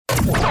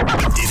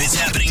If it's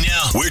happening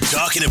now, we're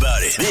talking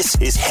about it. This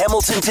is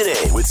Hamilton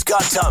Today with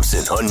Scott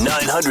Thompson on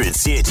 900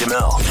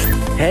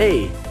 CHML.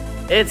 Hey,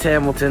 it's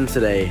Hamilton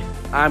Today.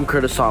 I'm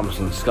Curtis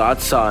Thompson,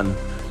 Scott's son.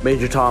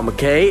 Major Tom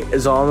McKay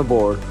is on the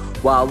board,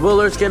 while Will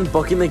Erskine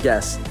booking the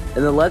guests.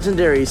 In the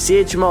legendary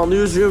CHML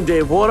newsroom,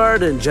 Dave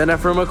Woodard and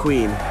Jennifer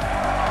McQueen.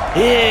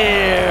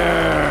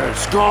 Here's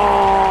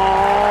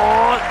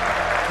Scott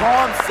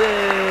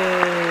Thompson.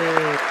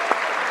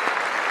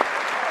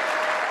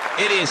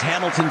 It is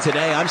Hamilton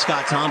Today. I'm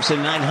Scott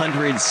Thompson,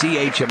 900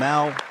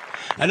 CHML.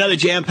 Another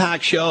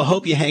jam-packed show.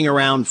 Hope you hang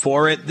around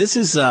for it. This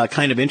is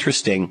kind of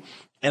interesting.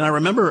 And I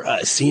remember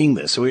seeing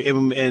this,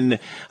 and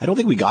I don't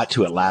think we got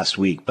to it last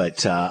week,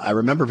 but I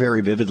remember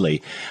very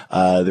vividly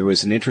there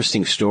was an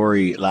interesting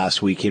story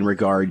last week in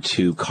regard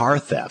to car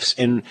thefts.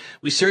 And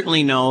we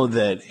certainly know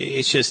that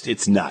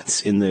it's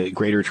nuts in the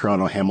greater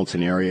Toronto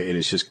Hamilton area. It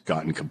has just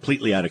gotten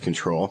completely out of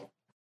control.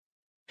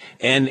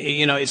 And,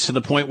 you know, it's to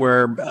the point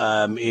where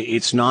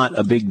it's not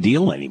a big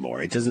deal anymore.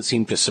 It doesn't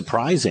seem to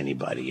surprise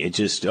anybody. It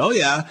just, oh,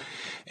 yeah.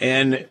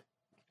 And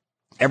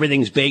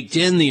everything's baked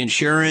in, the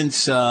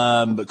insurance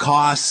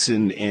costs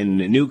and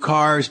new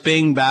cars,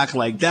 bing, back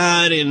like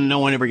that, and no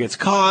one ever gets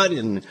caught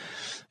and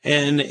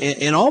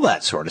all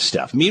that sort of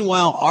stuff.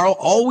 Meanwhile,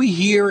 all we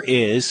hear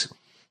is,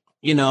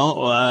 they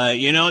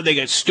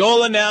get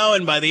stolen now,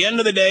 and by the end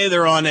of the day,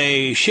 they're on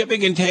a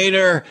shipping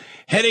container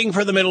heading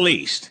for the Middle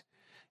East.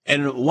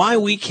 And why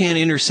we can't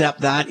intercept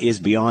that is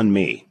beyond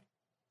me.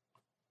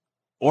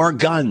 Or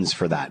guns,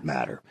 for that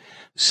matter.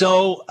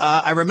 So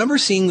I remember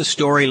seeing the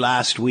story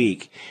last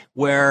week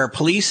where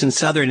police in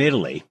southern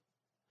Italy,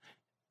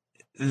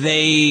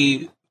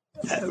 they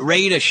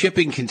raid a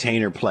shipping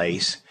container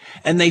place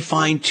and they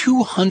find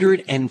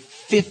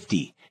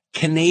 250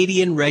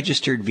 Canadian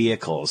registered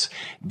vehicles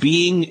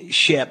being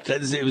shipped.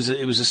 It was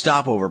a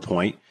stopover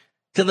point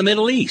to the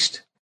Middle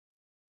East.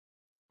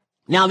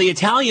 Now, the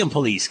Italian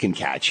police can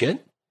catch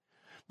it,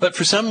 but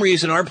for some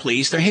reason, our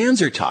police, their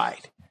hands are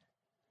tied.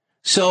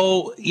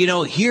 So,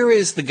 here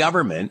is the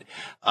government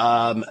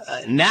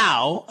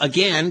now,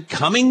 again,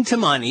 coming to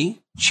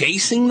money,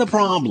 chasing the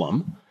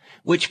problem,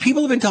 which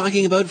people have been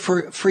talking about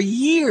for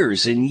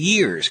years and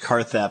years.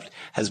 Car theft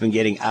has been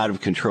getting out of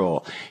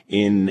control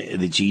in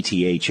the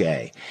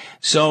GTHA.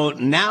 So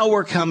now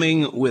we're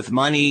coming with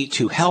money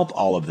to help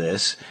all of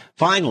this,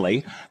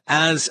 finally,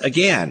 as,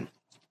 again,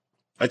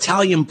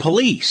 Italian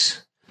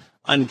police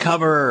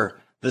uncover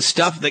the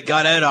stuff that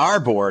got out of our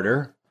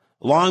border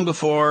long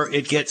before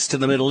it gets to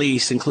the Middle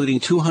East, including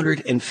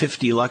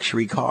 250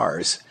 luxury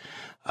cars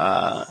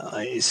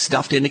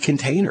stuffed into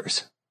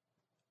containers,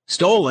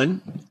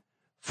 stolen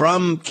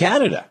from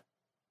Canada.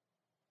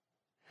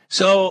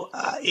 So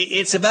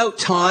it's about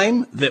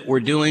time that we're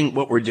doing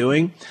what we're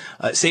doing.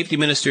 Safety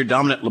Minister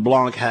Dominic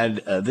LeBlanc had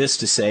this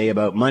to say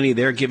about money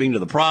they're giving to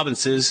the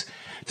provinces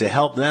to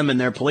help them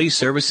and their police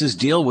services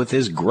deal with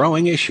this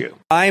growing issue.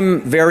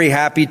 I'm very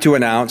happy to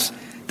announce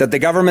that the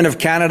Government of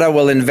Canada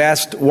will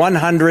invest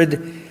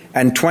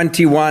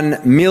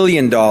 $121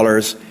 million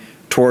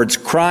towards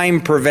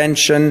crime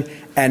prevention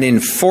and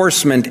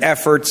enforcement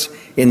efforts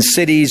in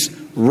cities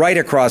right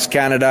across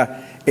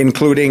Canada,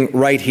 including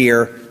right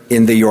here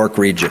in the York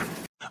region.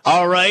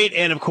 All right.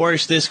 And of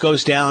course, this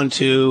goes down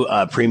to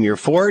Premier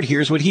Ford.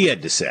 Here's what he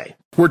had to say.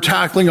 We're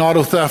tackling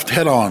auto theft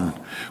head on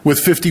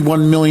with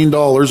 $51 million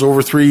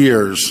over 3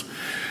 years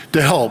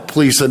to help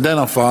police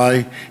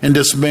identify and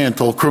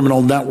dismantle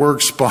criminal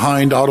networks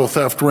behind auto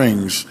theft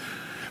rings,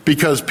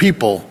 because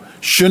people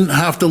shouldn't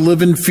have to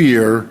live in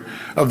fear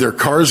of their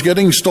cars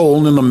getting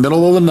stolen in the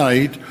middle of the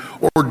night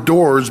or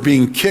doors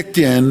being kicked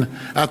in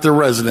at their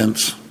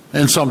residence,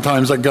 and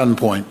sometimes at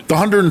gunpoint. The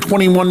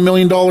 $121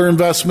 million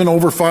investment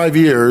over 5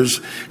 years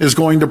is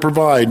going to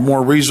provide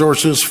more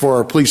resources for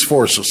our police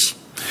forces.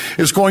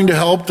 It's going to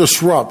help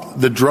disrupt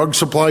the drug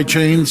supply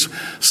chains,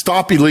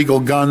 stop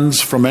illegal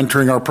guns from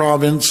entering our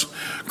province,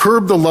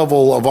 curb the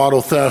level of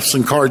auto thefts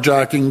and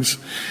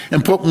carjackings,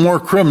 and put more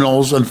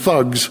criminals and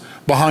thugs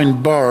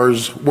behind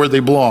bars where they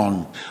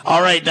belong.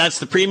 All right, that's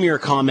the Premier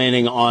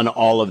commenting on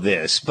all of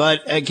this. But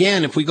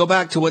again, if we go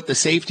back to what the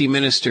Safety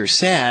Minister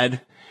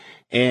said,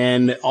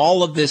 and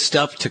all of this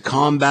stuff to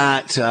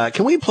combat,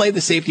 can we play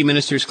the Safety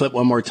Minister's clip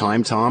one more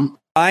time, Tom?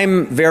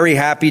 I'm very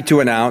happy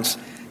to announce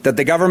that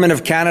the Government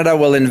of Canada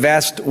will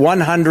invest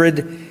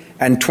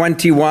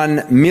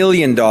 $121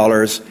 million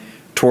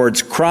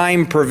towards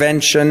crime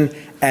prevention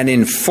and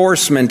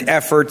enforcement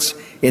efforts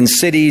in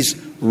cities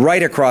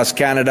right across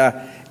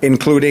Canada,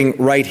 including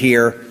right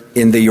here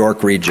in the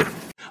York region.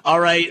 All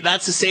right,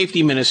 that's the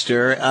Safety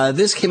Minister.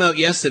 This came out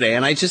yesterday,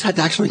 and I just had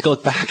to actually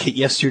look back at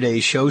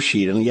yesterday's show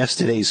sheet and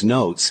yesterday's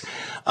notes.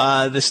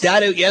 The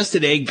stat out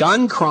yesterday,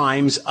 gun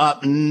crimes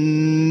up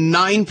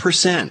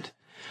 9%.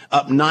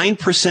 Up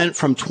 9%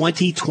 from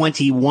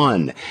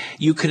 2021.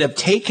 You could have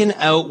taken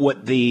out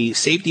what the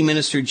Safety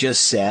Minister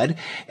just said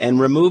and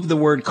removed the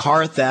word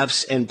car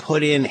thefts and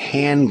put in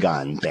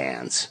handgun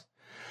bans.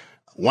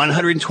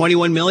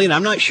 $121 million.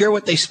 I'm not sure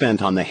what they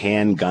spent on the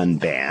handgun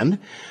ban,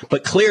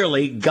 but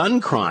clearly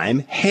gun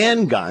crime,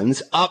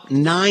 handguns up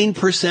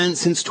 9%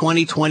 since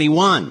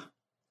 2021.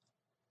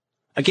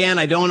 Again,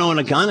 I don't own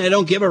a gun. I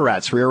don't give a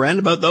rat's rear end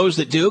about those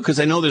that do, because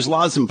I know there's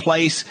laws in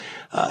place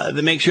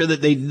that make sure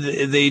that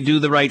they do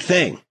the right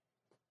thing.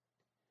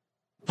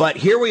 But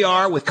here we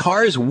are with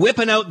cars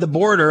whipping out the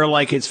border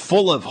like it's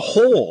full of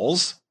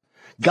holes,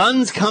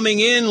 guns coming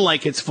in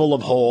like it's full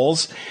of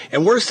holes,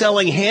 and we're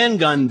selling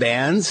handgun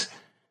bans.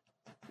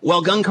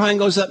 Well, gun crime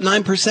goes up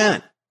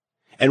 9%.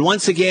 And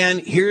once again,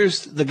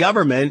 here's the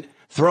government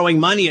throwing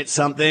money at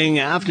something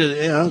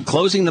after,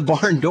 closing the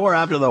barn door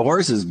after the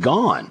horse is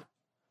gone.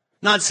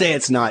 Not say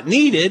it's not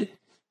needed,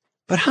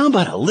 but how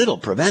about a little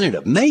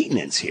preventative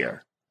maintenance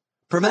here?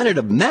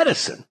 Preventative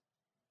medicine.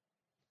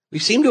 We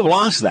seem to have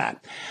lost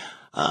that.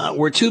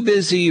 We're too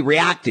busy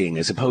reacting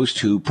as opposed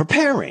to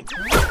preparing.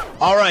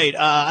 All right.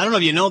 I don't know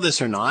if you know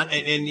this or not.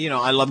 And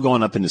I love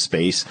going up into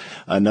space,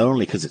 not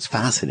only because it's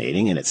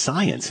fascinating and it's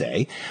science,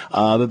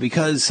 but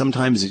because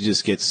sometimes it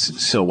just gets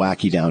so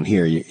wacky down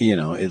here.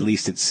 At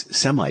least it's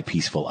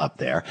semi-peaceful up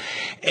there.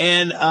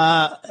 And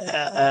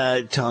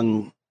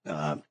tongue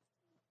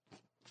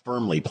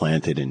firmly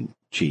planted in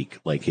cheek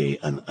like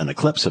an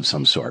eclipse of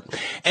some sort.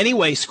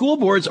 Anyway, school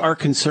boards are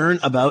concerned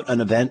about an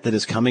event that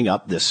is coming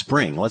up this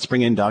spring. Let's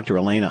bring in Dr.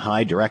 Elena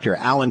Hyde, Director,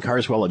 Alan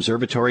Carswell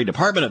Observatory,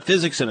 Department of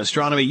Physics and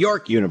Astronomy,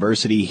 York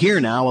University. Here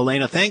now.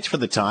 Elena, thanks for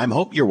the time.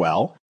 Hope you're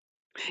well.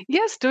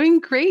 Yes, doing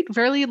great.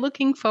 Very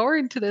looking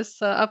forward to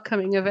this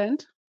upcoming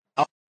event.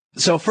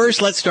 So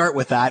first, let's start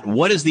with that.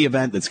 What is the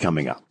event that's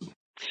coming up?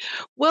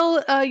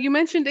 Well, you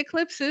mentioned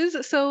eclipses.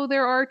 So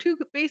there are two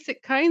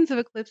basic kinds of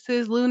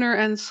eclipses, lunar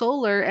and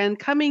solar. And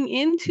coming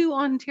into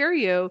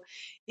Ontario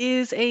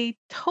is a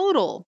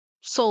total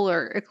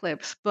solar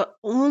eclipse, but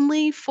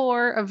only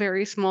for a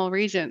very small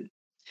region.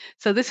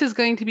 So this is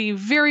going to be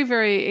very,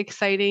 very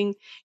exciting.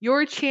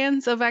 Your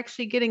chance of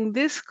actually getting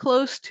this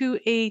close to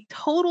a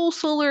total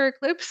solar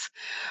eclipse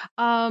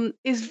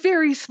is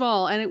very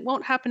small, and it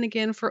won't happen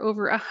again for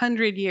over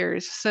 100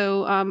 years.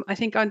 So I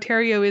think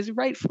Ontario is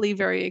rightfully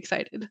very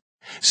excited.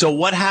 So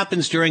what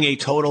happens during a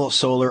total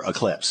solar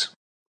eclipse?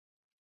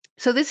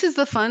 So this is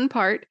the fun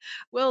part.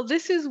 Well,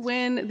 this is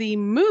when the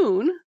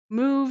moon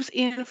moves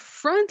in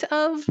front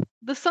of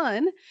the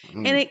sun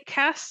and it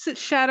casts its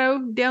shadow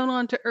down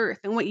onto Earth.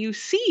 And what you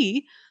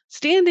see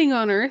standing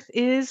on Earth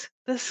is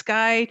the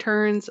sky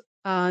turns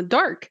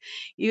dark.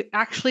 It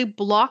actually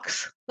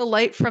blocks the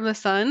light from the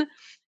sun,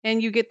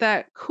 and you get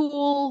that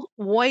cool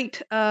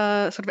white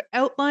sort of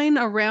outline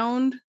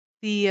around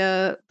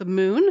the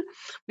moon,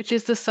 which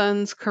is the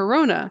sun's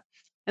corona.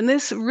 And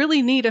this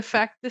really neat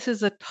effect, this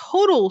is a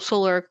total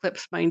solar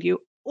eclipse, mind you,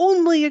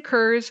 only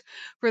occurs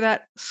for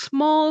that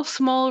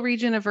small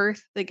region of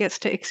Earth that gets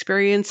to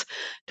experience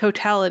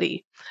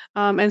totality.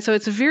 And so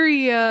it's a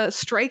very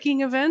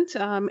striking event.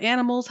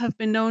 Animals have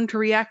been known to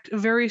react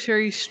very,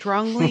 very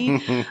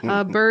strongly.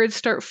 Birds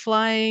start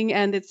flying,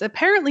 and it's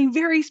apparently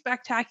very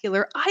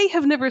spectacular. I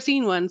have never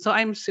seen one, so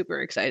I'm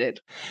super excited.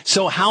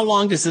 So how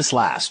long does this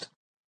last?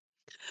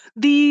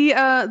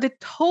 The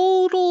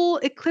total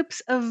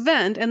eclipse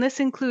event, and this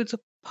includes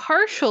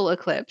partial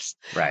eclipse,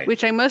 right,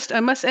 which I must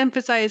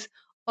emphasize,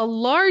 a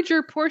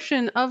larger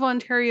portion of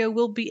Ontario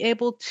will be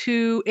able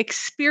to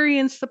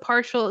experience the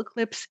partial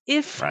eclipse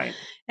if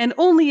and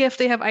only if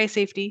they have eye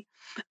safety.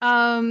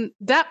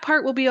 That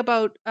part will be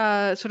about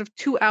sort of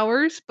 2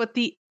 hours, but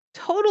the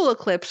total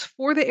eclipse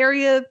for the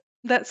area,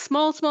 that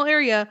small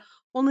area,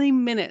 only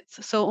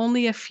minutes, so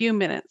only a few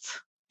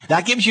minutes.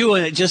 That gives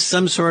you just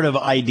some sort of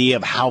idea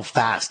of how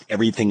fast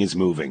everything is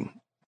moving.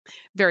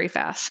 Very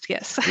fast,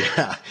 yes.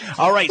 Yeah.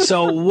 All right.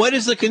 So what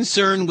is the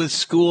concern with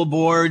school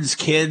boards,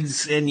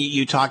 kids? And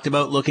you talked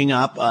about looking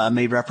up,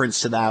 made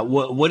reference to that.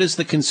 What is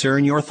the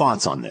concern? Your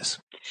thoughts on this?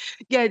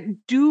 Yeah,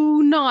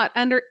 do not,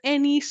 under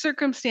any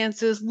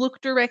circumstances,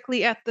 look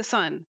directly at the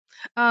sun.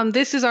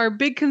 This is our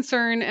big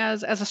concern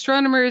as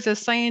astronomers, as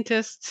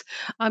scientists.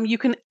 You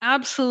can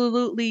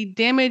absolutely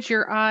damage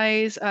your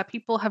eyes.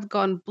 People have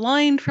gone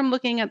blind from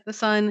looking at the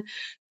sun.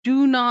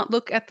 Do not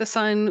look at the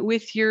sun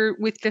with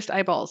just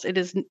eyeballs. It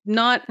is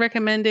not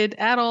recommended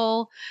at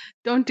all.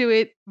 Don't do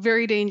it.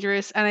 Very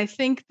dangerous. And I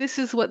think this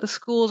is what the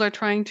schools are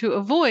trying to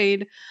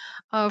avoid.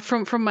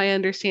 From my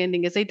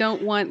understanding, is they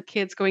don't want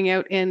kids going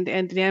out and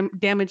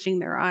damaging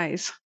their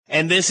eyes.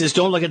 And this is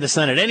don't look at the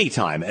sun at any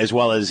time, as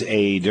well as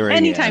during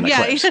anytime. an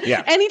eclipse.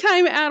 Yeah,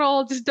 anytime at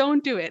all. Just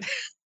don't do it.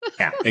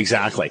 Yeah,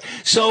 exactly.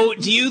 So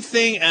do you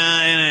think, and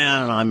I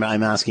don't know,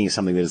 I'm asking you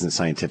something that isn't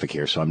scientific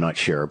here, so I'm not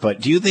sure, but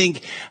do you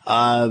think,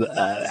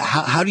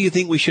 how do you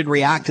think we should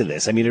react to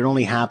this? I mean, it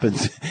only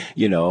happens,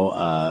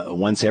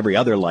 once every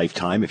other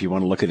lifetime, if you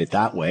want to look at it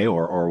that way,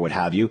 or what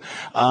have you.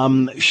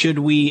 Should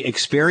we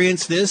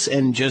experience this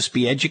and just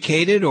be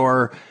educated,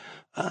 or,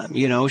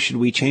 should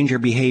we change our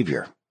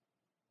behavior?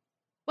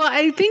 Well,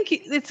 I think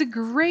it's a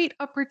great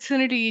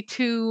opportunity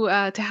to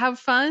have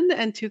fun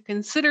and to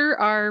consider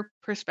our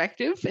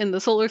perspective in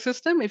the solar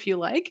system, if you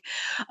like.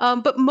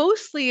 But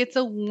mostly it's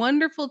a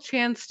wonderful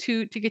chance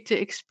to get to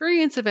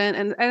experience event.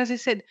 And as I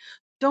said,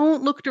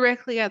 don't look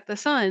directly at the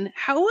sun.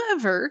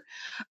 However,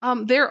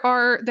 there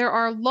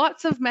are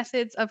lots of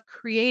methods of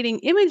creating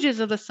images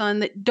of the sun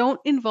that don't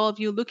involve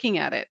you looking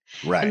at it.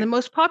 Right. And the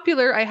most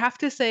popular, I have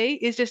to say,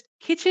 is just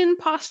kitchen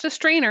pasta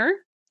strainer.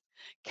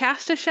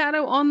 Cast a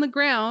shadow on the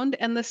ground,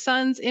 and the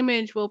sun's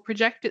image will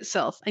project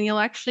itself, and you'll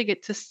actually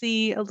get to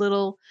see a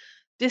little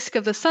disk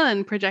of the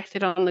sun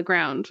projected on the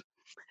ground.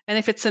 And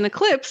if it's an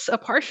eclipse, a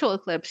partial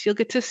eclipse, you'll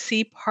get to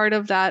see part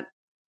of that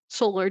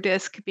solar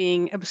disk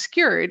being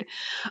obscured.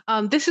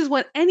 This is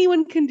what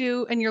anyone can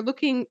do, and you're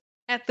looking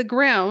at the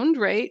ground,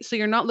 right? So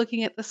you're not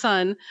looking at the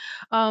sun.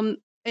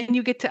 And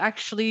you get to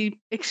actually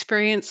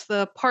experience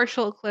the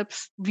partial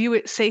eclipse, view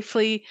it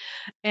safely,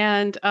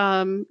 and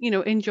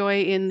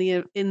enjoy in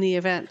the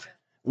event.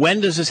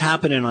 When does this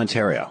happen in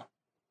Ontario?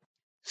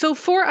 So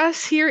for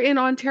us here in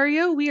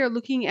Ontario, we are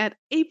looking at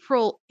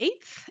April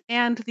 8th,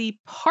 and the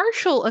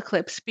partial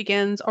eclipse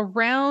begins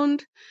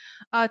around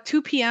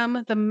 2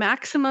 p.m. The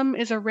maximum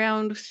is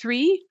around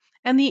 3,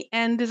 and the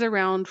end is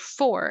around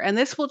 4. And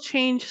this will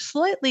change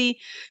slightly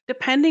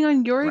depending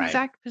on your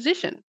exact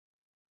position.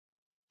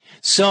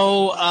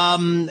 So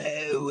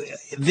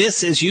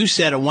this, as you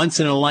said, a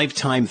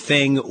once-in-a-lifetime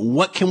thing.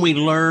 What can we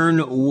learn?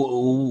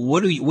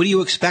 What do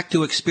you expect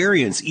to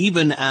experience,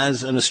 even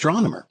as an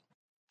astronomer?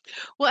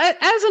 Well,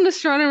 as an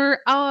astronomer,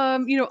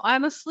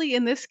 honestly,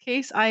 in this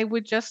case, I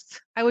would just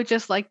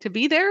like to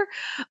be there.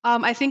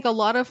 I think a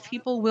lot of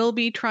people will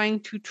be trying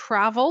to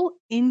travel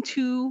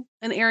into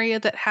an area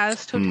that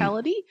has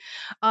totality.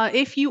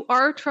 If you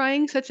are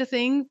trying such a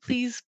thing,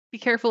 please be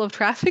careful of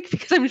traffic,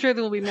 because I'm sure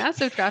there will be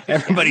massive traffic.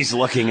 Everybody's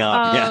looking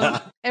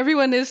up.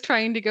 Everyone is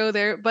trying to go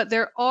there, but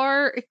there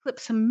are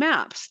eclipse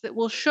maps that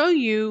will show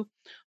you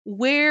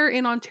where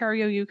in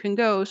Ontario you can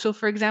go. So,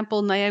 for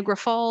example, Niagara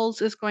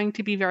Falls is going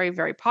to be very,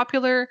 very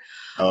popular.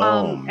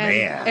 Man.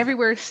 And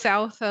everywhere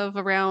south of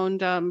around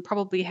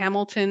probably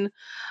Hamilton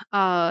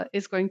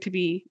is going to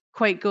be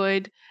quite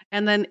good.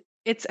 And then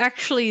it's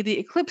actually the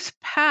eclipse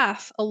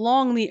path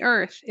along the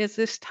Earth is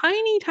this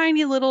tiny,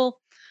 tiny little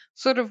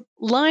sort of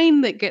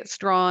line that gets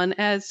drawn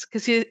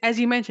because as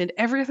you mentioned,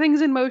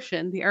 everything's in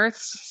motion. The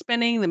Earth's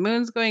spinning, the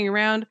moon's going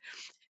around.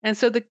 And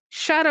so the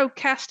shadow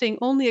casting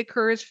only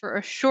occurs for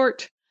a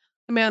short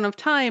amount of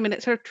time, and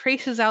it sort of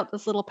traces out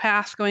this little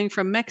path going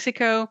from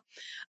Mexico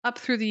up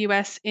through the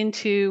US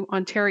into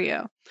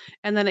Ontario.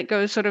 And then it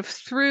goes sort of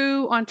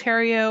through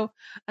Ontario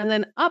and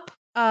then up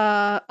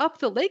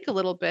the lake a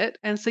little bit.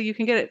 And so you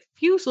can get a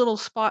few little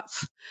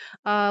spots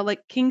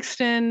like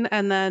Kingston,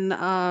 and then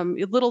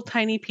little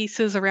tiny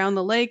pieces around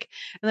the lake.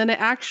 And then it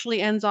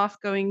actually ends off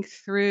going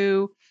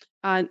through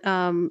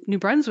New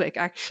Brunswick,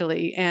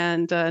 actually,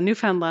 and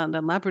Newfoundland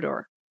and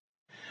Labrador.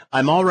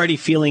 I'm already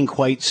feeling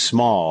quite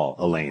small,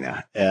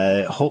 Elena.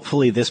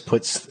 Hopefully this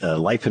puts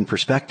life in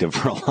perspective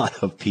for a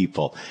lot of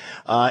people.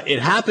 It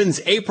happens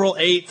April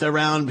 8th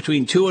around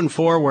between 2 and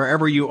 4,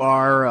 wherever you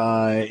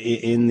are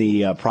in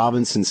the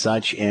province and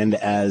such. And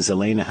as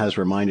Elena has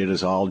reminded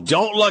us all,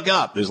 don't look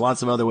up. There's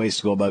lots of other ways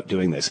to go about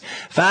doing this.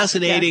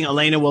 Fascinating. Yes.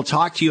 Elena, we'll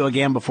talk to you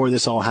again before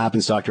this all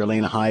happens. Dr.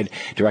 Elena Hyde,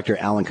 Director,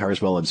 Alan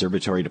Carswell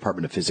Observatory,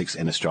 Department of Physics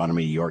and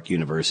Astronomy, York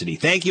University.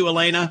 Thank you,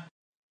 Elena.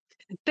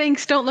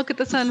 Thanks. Don't look at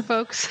the sun,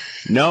 folks.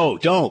 No,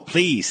 don't,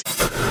 please.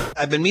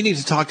 I've been meaning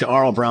to talk to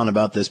Aurel Braun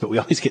about this, but we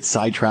always get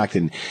sidetracked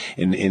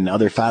in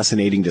other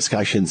fascinating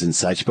discussions and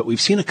such. But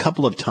we've seen a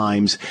couple of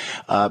times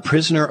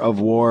prisoner of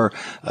war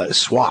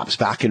swaps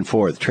back and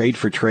forth, trade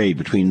for trade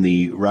between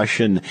the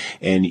Russian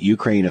and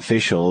Ukraine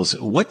officials.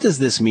 What does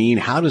this mean?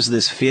 How does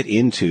this fit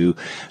into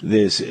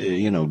this,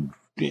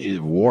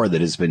 war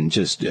that has been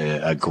just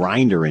a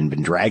grinder and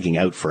been dragging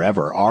out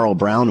forever? Aurel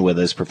Braun with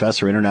us,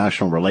 Professor of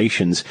International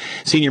Relations,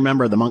 Senior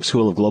Member of the Munk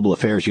School of Global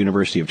Affairs,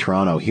 University of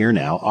Toronto, here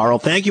now.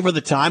 Aurel, thank you for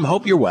the time.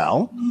 Hope you're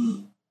well.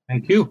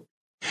 Thank you.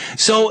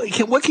 So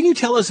what can you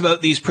tell us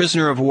about these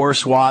prisoner of war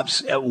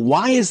swaps?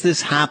 Why is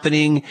this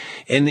happening?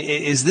 And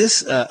is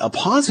this a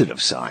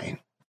positive sign?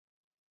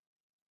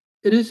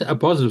 It is a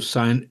positive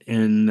sign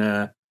in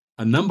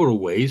a number of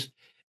ways.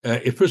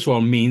 It first of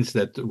all means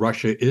that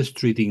Russia is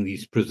treating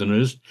these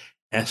prisoners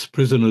as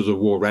prisoners of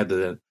war rather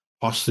than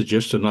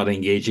hostages, so not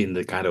engaging in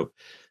the kind of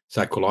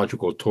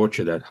psychological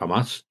torture that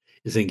Hamas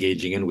is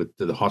engaging in with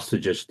the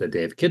hostages that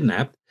they have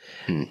kidnapped.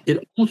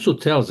 It also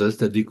tells us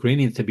that the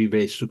Ukrainians have been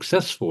very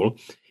successful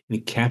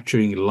in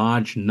capturing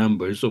large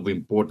numbers of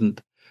important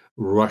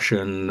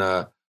Russian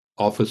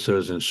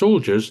officers and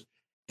soldiers,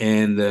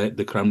 and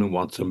the Kremlin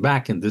wants them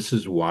back, and this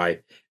is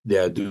why they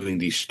are doing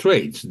these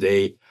trades.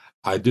 They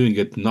are doing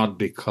it not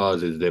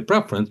because it's their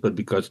preference, but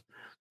because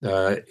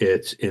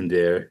it's in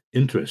their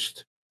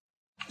interest.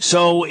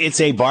 So it's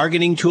a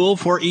bargaining tool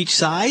for each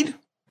side?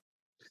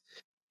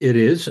 It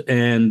is,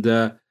 and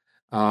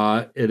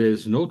it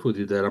is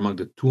noteworthy that among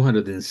the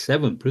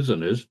 207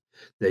 prisoners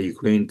that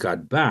Ukraine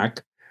got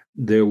back,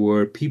 there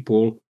were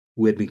people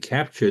who had been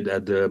captured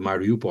at the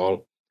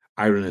Mariupol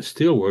Iron and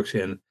Steel Works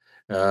in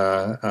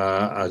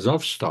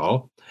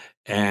Azovstal,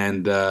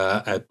 And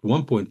at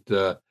one point,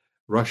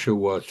 Russia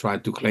was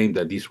trying to claim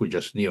that these were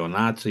just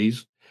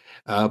neo-Nazis,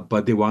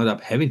 but they wound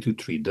up having to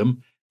treat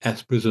them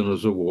as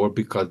prisoners of war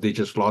because they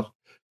just lost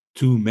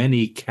too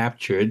many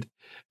captured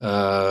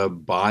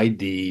by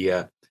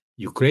the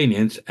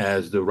Ukrainians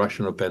as the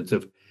Russian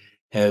offensive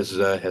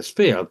has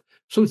failed.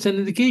 So it's an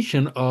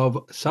indication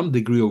of some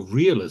degree of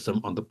realism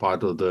on the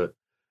part of the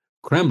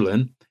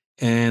Kremlin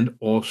and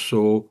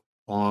also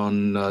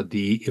on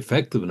the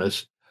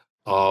effectiveness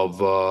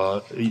of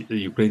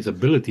Ukraine's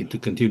ability to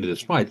continue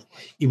this fight,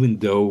 even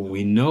though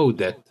we know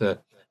that the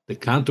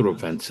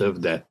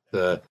counteroffensive that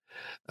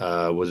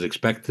was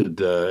expected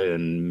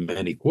in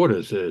many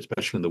quarters,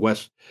 especially in the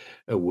West,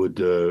 would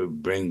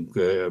bring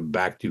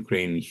back to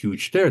Ukraine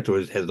huge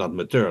territories, has not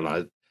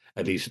materialized,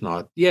 at least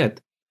not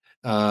yet.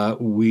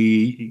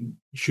 We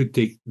should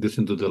take this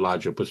into the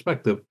larger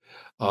perspective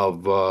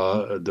of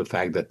the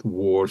fact that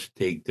wars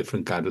take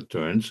different kind of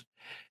turns.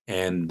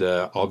 And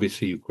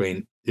obviously,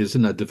 Ukraine is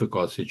in a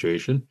difficult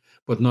situation,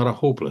 but not a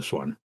hopeless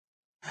one.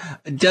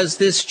 Does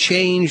this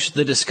change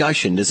the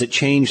discussion? Does it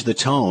change the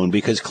tone?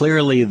 Because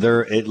clearly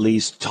they're at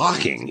least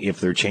talking if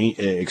they're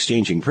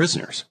exchanging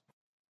prisoners.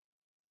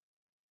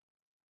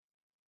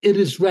 It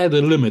is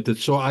rather limited,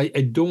 so I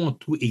don't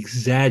want to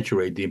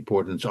exaggerate the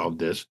importance of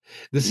this.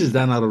 This is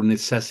done out of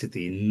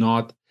necessity,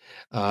 not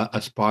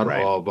as part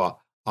of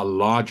a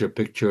larger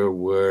picture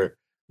where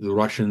the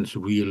Russians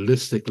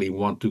realistically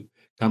want to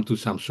come to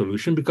some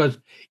solution, because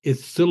it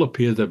still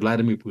appears that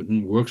Vladimir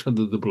Putin works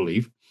under the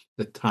belief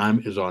that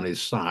time is on his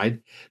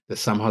side, that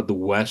somehow the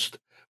West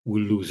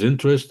will lose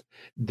interest,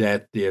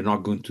 that they are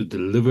not going to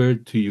deliver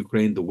to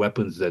Ukraine the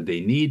weapons that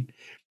they need.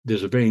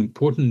 There's a very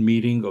important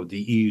meeting of the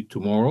EU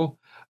tomorrow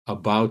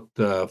about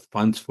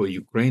funds for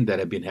Ukraine that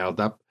have been held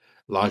up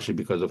largely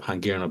because of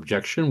Hungarian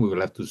objection. We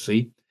will have to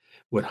see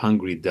what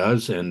Hungary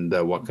does and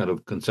what kind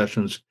of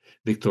concessions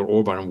Viktor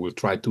Orban will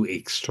try to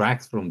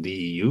extract from the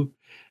EU.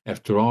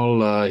 After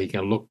all, he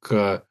can look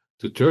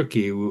to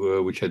Turkey,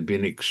 which had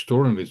been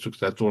extraordinarily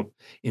successful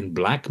in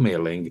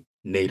blackmailing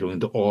NATO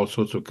into all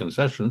sorts of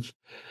concessions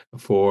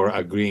for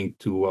agreeing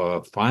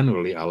to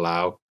finally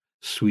allow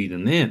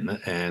Sweden in.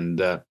 And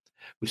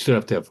we still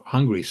have to have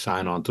Hungary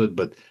sign on to it,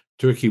 but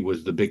Turkey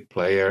was the big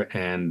player,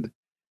 and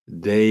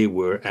they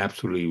were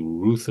absolutely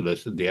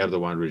ruthless, the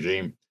Erdogan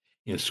regime,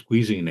 in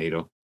squeezing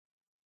NATO.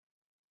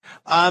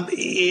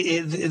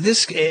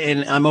 This,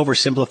 and I'm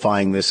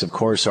oversimplifying this, of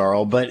course,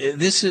 Arl, but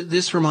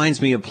this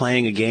reminds me of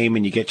playing a game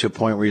and you get to a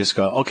point where you just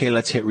go, okay,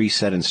 let's hit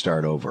reset and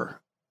start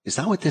over. Is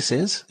that what this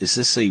is? Is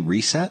this a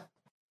reset?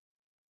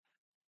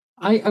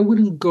 I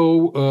wouldn't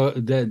go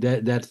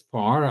that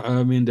far.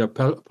 I mean, there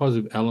are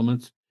positive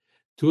elements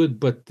to it,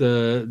 but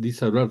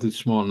these are relatively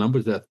small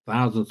numbers. There are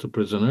thousands of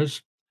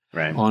prisoners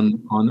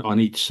on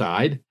each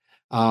side.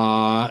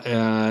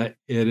 It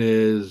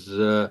is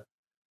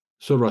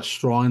sort of a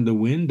straw in the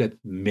wind that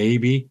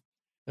maybe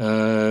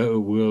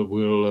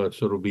will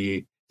sort of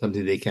be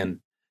something they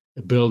can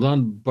build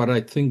on. But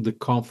I think the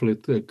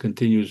conflict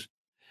continues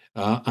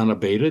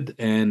unabated,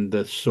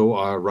 and so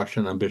are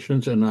Russian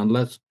ambitions. And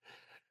unless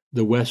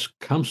the West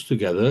comes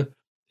together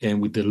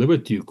and we deliver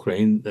to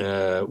Ukraine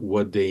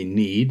what they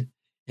need,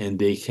 and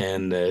they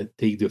can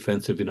take the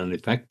offensive in an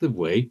effective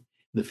way in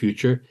the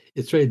future,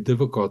 it's very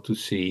difficult to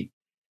see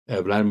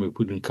Vladimir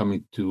Putin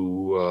coming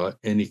to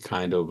any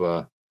kind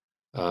of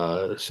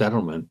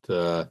settlement,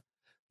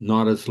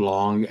 not as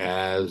long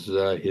as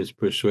he's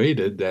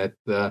persuaded that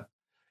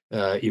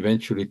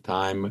eventually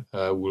time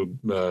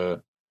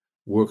will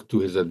work to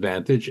his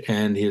advantage,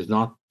 and he is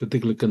not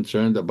particularly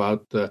concerned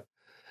about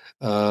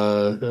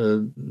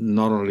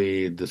not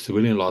only the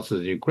civilian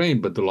losses in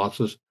Ukraine, but the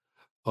losses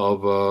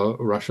of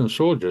Russian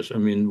soldiers. I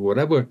mean,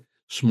 whatever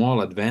small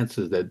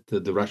advances that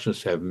the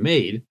Russians have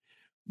made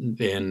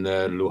in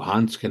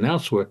Luhansk and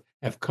elsewhere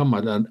have come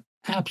at an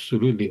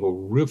absolutely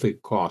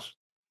horrific cost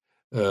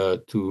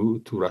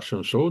to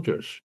Russian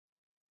soldiers.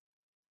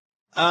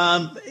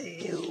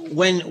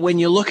 When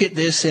you look at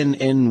this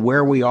and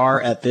where we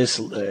are at this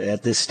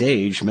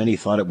stage, many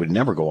thought it would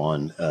never go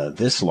on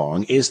this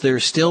long. Is there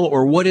still,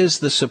 or what is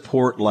the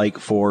support like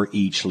for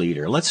each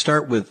leader? Let's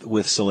start with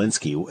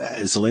Zelensky.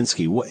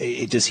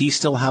 Zelensky, does he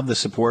still have the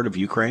support of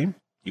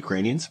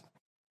Ukrainians?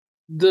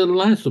 The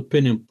last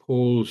opinion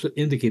polls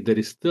indicate that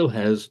he still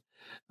has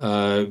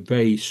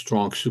very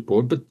strong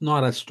support, but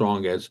not as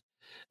strong as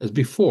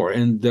before.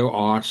 And there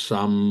are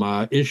some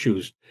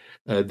issues.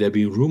 There have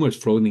been rumors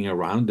floating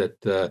around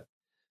that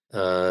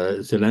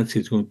Zelensky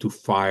is going to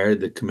fire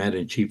the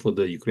commander-in-chief of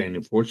the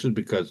Ukrainian forces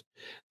because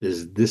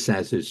there's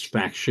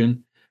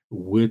dissatisfaction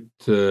with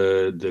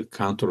the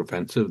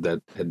counteroffensive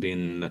that had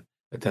been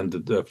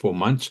attempted for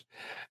months.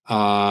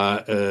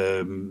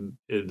 The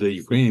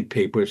Ukrainian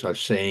papers are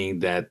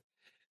saying that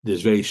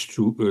there's very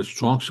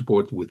strong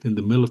support within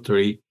the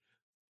military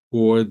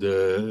for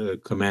the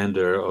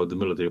commander of the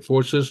military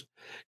forces,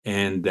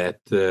 and that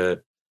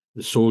the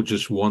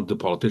soldiers want the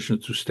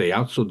politicians to stay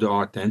out. So there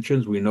are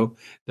tensions. We know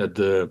that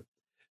the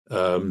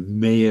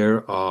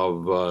mayor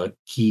of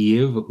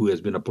Kyiv, who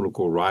has been a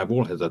political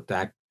rival, has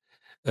attacked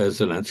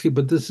Zelensky,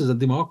 but this is a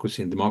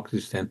democracy, and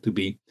democracies tend to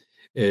be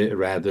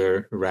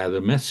rather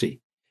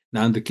messy.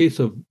 Now, in the case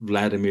of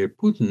Vladimir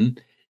Putin,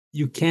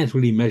 you can't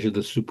really measure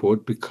the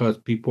support because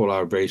people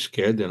are very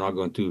scared. They're not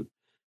going to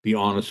be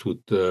honest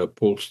with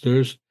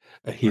pollsters.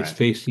 He's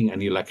facing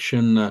an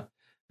election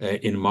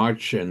in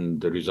March, and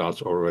the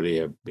results already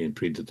have been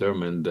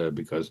predetermined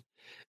because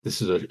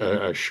this is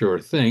a sure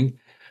thing.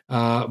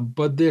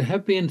 But there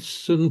have been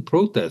certain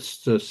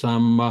protests.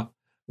 Some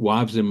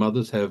wives and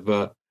mothers have,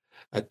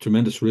 at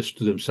tremendous risk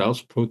to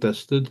themselves,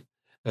 protested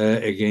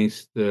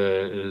against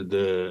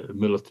the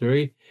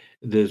military.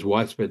 There's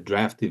widespread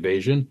draft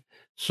evasion.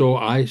 So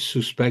I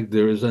suspect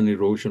there is an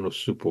erosion of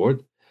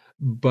support,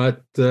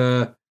 but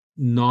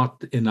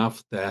not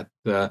enough that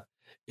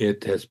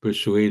it has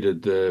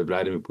persuaded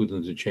Vladimir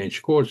Putin to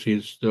change course.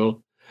 He's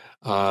still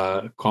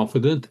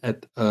confident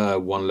at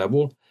one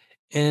level.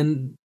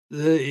 And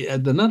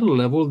at another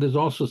level, there's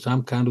also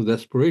some kind of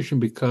desperation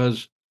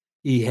because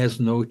he has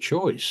no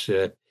choice.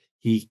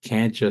 He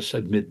can't just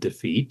admit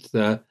defeat,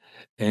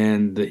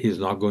 and he's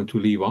not going to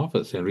leave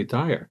office and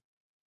retire.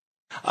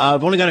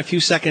 I've only got a few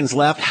seconds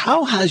left.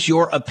 How has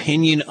your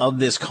opinion of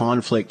this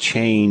conflict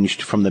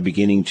changed from the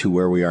beginning to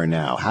where we are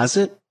now? Has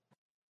it?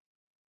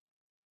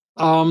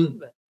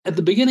 At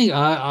the beginning,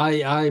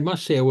 I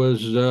must say I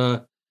was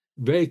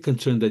very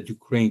concerned that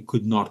Ukraine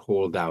could not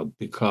hold out,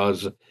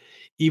 because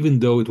even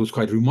though it was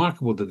quite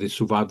remarkable that they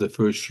survived the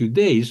first few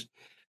days,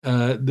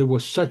 there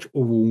was such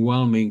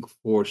overwhelming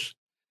force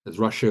that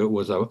Russia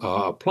was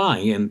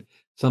applying, and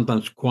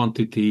sometimes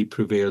quantity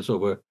prevails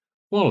over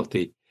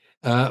quality.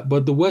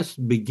 But the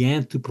West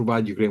began to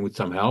provide Ukraine with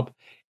some help,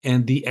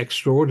 and the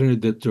extraordinary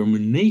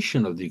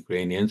determination of the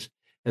Ukrainians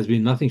has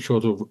been nothing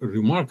short of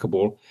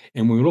remarkable.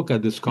 And when we look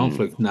at this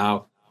conflict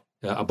now,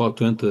 about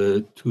to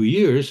enter 2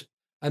 years,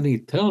 I think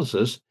it tells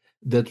us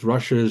that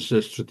Russia's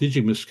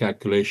strategic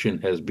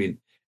miscalculation has been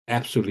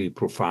absolutely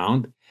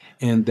profound,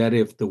 and that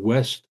if the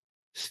West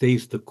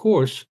stays the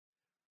course,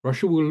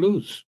 Russia will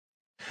lose.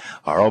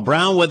 Arl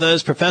Brown with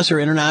us, Professor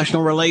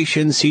International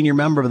Relations, Senior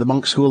Member of the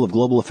Munk School of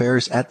Global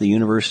Affairs at the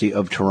University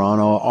of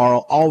Toronto.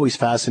 Arl, always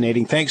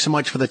fascinating. Thanks so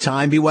much for the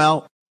time. Be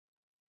well.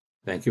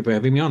 Thank you for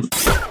having me on.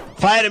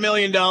 If I had $1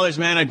 million,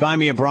 man, I'd buy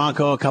me a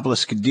Bronco, a couple of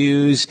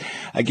Skidoos,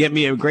 get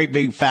me a great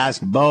big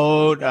fast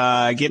boat,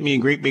 get me a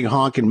great big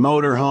honking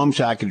motorhome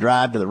so I could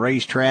drive to the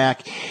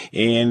racetrack,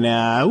 and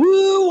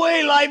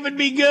way life would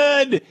be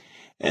good.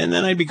 And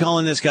then I'd be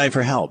calling this guy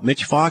for help.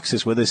 Mitch Fox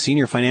is with us,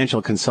 senior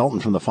financial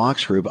consultant from the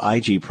Fox Group,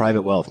 IG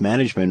Private Wealth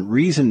Management.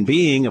 Reason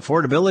being,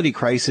 affordability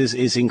crisis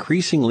is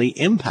increasingly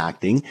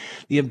impacting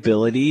the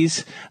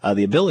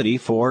ability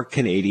for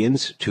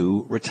Canadians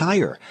to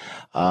retire.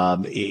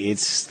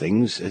 It's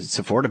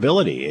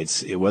affordability.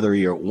 It's whether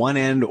you're at one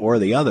end or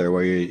the other,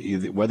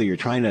 whether you're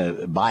trying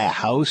to buy a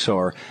house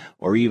or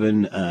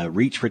even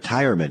reach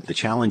retirement. The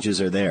challenges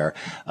are there.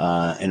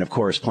 And of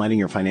course, planning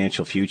your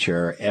financial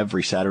future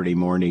every Saturday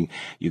morning,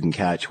 you can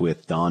catch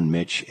with Don,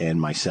 Mitch, and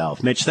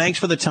myself. Mitch, thanks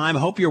for the time.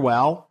 Hope you're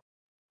well.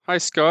 Hi,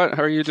 Scott.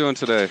 How are you doing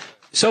today?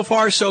 So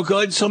far, so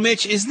good. So,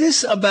 Mitch, is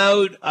this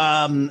about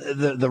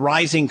the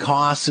rising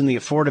costs and the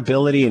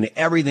affordability and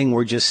everything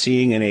we're just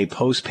seeing in a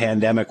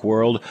post-pandemic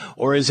world,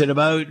 or is it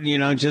about,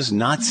 just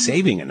not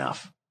saving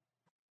enough?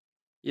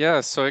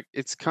 Yeah, so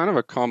it's kind of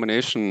a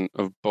combination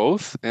of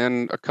both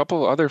and a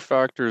couple other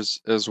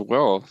factors as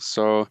well.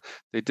 So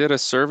they did a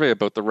survey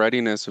about the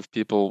readiness of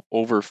people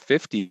over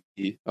 50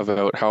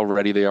 about how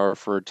ready they are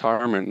for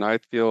retirement. And I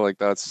feel like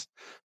that's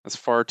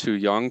far too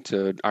young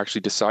to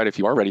actually decide if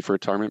you are ready for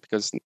retirement,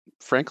 because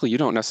frankly, you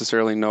don't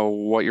necessarily know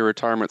what your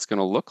retirement's going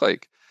to look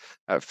like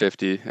at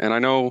 50. And I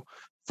know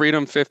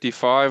Freedom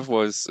 55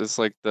 is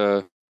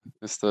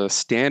the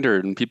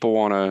standard, and people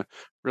want to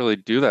really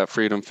do that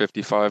Freedom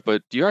 55.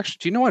 But do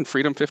you know when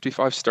Freedom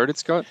 55 started,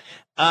 Scott?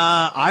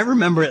 I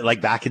remember it like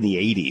back in the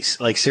 80s.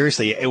 Like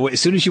seriously, as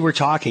soon as you were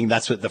talking,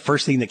 that's what the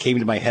first thing that came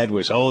to my head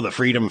was, the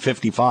Freedom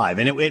 55.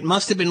 And it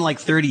must have been like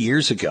 30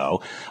 years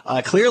ago,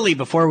 clearly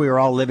before we were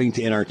all living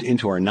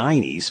into our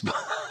 90s.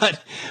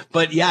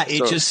 But yeah,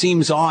 it just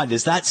seems odd.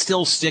 Does that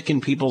still stick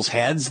in people's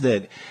heads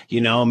that,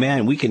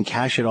 man, we can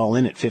cash it all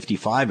in at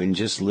 55 and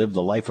just live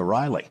the life of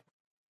Riley?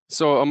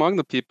 So among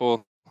the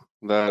people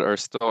that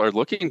are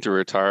looking to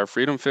retire,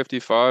 Freedom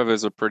 55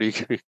 is a pretty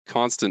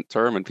constant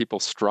term, and people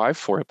strive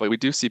for it. But we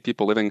do see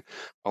people living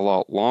a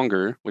lot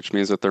longer, which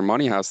means that their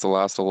money has to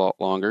last a lot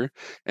longer.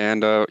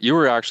 And you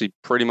were actually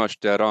pretty much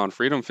dead on.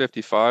 Freedom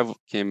 55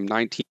 came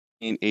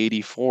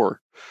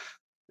 1984,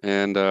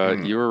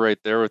 and you were right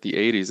there with the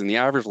 80s. And the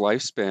average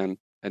lifespan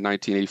in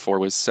 1984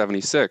 was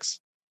 76,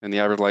 and the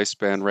average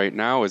lifespan right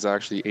now is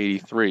actually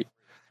 83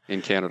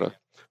 in Canada.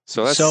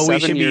 So that's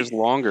 7 years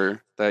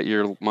longer that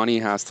your money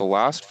has to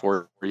last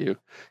for you.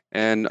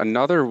 And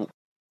another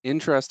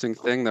interesting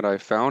thing that I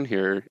found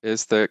here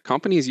is that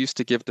companies used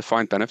to give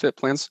defined benefit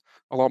plans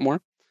a lot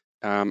more.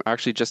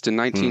 Actually, just in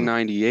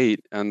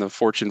 1998, and the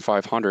Fortune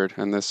 500,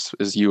 and this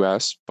is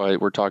U.S., but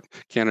we're talking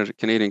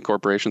Canadian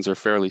corporations are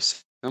fairly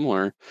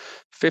similar.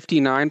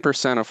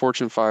 59% of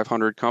Fortune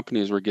 500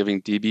 companies were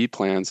giving DB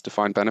plans,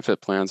 defined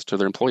benefit plans, to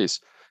their employees.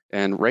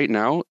 And right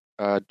now,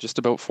 just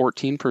about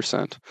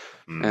 14%.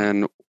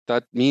 And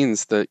that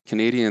means that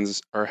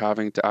Canadians are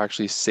having to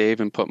actually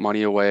save and put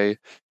money away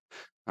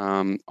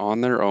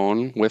on their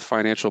own with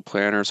financial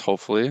planners,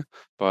 hopefully.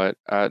 But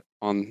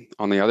on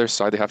the other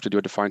side, they have to do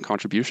a defined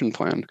contribution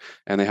plan,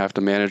 and they have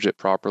to manage it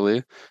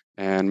properly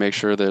and make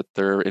sure that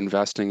they're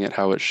investing it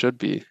how it should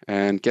be.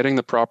 And getting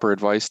the proper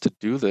advice to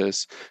do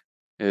this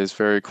is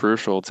very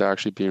crucial to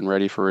actually being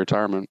ready for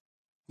retirement.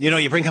 You know,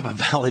 you bring up a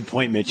valid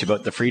point, Mitch,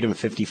 about the Freedom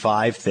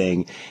 55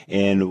 thing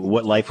and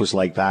what life was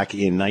like back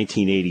in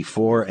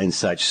 1984 and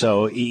such.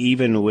 So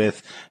even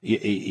with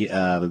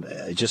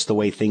just the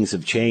way things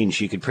have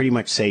changed, you could pretty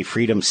much say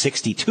Freedom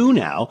 62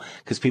 now,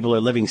 because people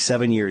are living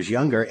 7 years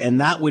younger. And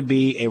that would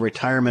be a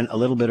retirement a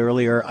little bit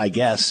earlier, I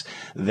guess,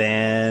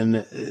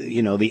 than,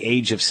 the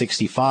age of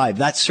 65.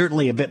 That's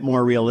certainly a bit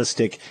more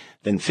realistic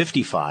than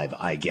 55,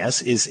 I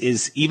guess.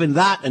 Is even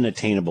that an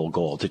attainable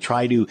goal, to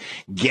try to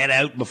get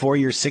out before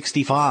you're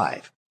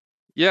 65?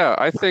 Yeah,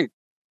 I think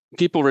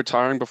people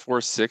retiring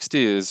before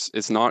 60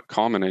 is not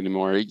common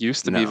anymore. It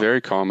used to be very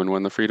common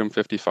when the Freedom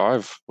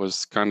 55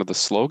 was kind of the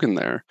slogan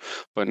there.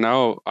 But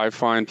now I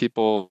find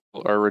people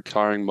are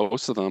retiring,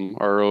 most of them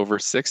are over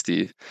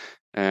 60.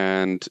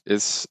 And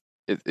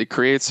it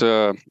creates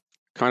a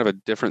kind of a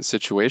different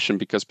situation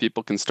because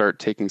people can start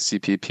taking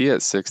CPP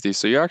at 60.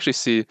 So you actually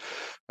see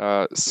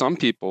some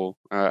people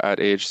at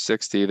age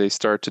 60, they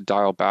start to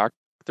dial back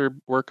their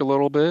work a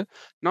little bit,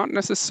 not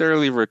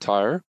necessarily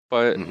retire,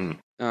 but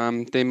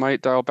they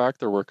might dial back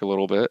their work a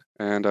little bit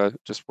and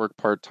just work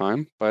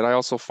part-time. But I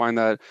also find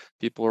that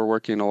people are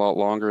working a lot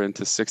longer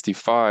into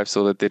 65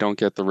 so that they don't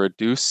get the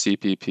reduced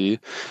CPP,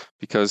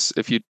 because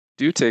if you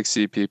do take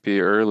CPP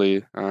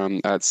early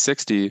at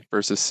 60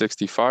 versus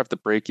 65, the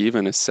break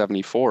even is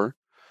 74.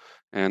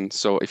 And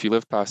so if you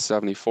live past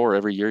 74,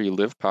 every year you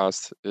live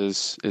past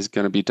is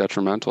going to be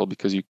detrimental,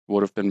 because you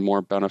would have been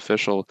more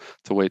beneficial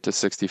to wait to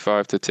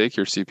 65 to take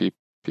your CPP.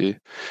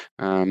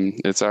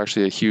 It's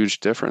actually a huge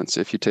difference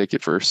if you take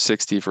it for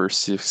 60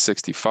 versus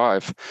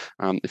 65.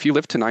 If you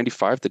live to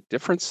 95, the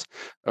difference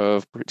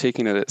of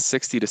taking it at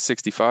 60 to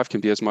 65 can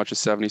be as much as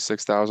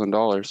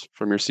 $76,000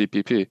 from your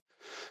CPP.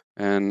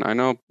 And I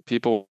know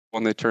people,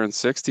 when they turn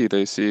 60,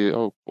 they see,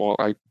 oh, well,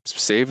 I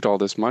saved all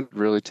this money,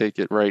 really take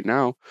it right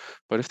now.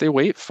 But if they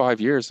wait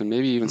 5 years and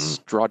maybe even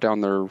draw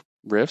down their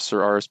RIFs or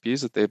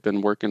RSPs that they've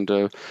been working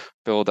to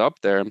build up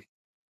there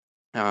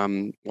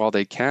while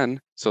they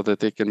can, so that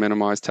they can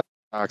minimize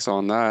tax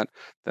on that,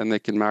 then they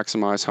can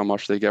maximize how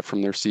much they get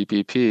from their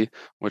CPP,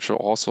 which will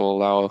also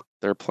allow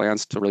their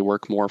plans to really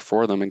work more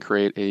for them and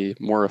create a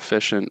more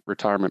efficient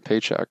retirement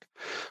paycheck,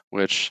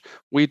 which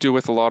we do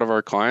with a lot of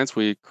our clients.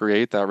 We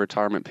create that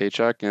retirement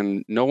paycheck,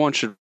 and no one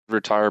should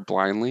retire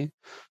blindly.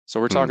 So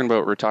we're talking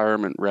about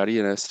retirement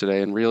readiness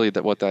today, and really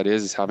what that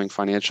is having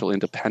financial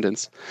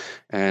independence.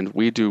 And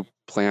we do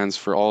plans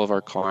for all of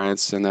our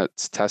clients, and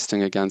that's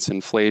testing against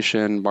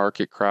inflation,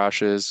 market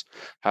crashes,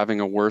 having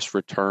a worse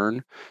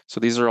return.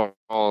 So these are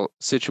all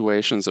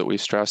situations that we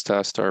stress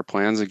test our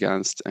plans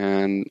against,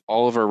 and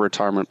all of our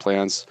retirement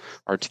plans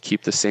are to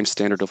keep the same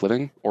standard of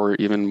living, or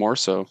even more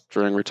so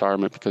during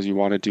retirement, because you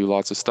want to do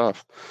lots of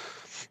stuff.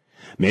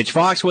 Mitch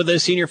Fox with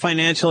us, senior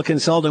financial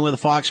consultant with the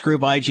Fox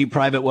Group, IG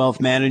Private Wealth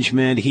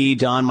Management. He,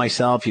 Don,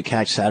 myself, you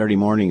catch Saturday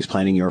mornings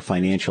planning your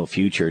financial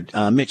future.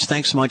 Mitch,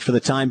 thanks so much for the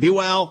time. Be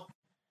well.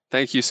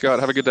 Thank you, Scott.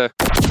 Have a good day.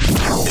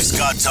 If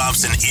Scott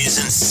Thompson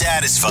isn't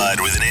satisfied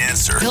with an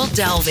answer, he'll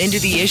delve into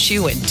the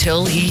issue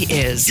until he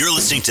is. You're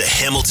listening to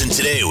Hamilton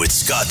Today with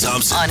Scott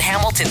Thompson on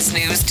Hamilton's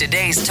News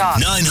Today's Talk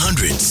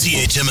 900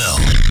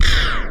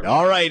 CHML.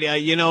 All right.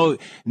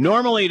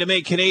 Normally to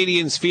make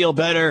Canadians feel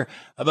better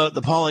about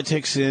the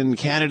politics in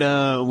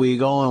Canada, we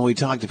go and we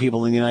talk to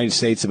people in the United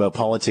States about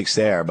politics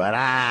there. But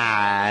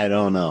I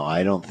don't know.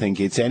 I don't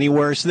think it's any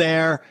worse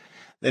there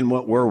than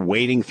what we're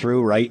wading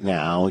through right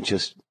now.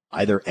 Just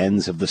either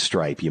ends of the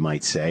stripe, you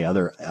might say,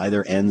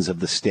 either ends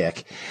of the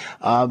stick.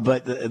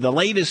 But the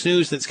latest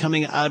news that's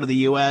coming out of the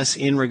U.S.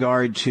 in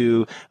regard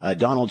to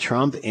Donald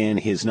Trump and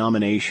his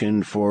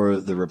nomination for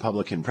the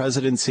Republican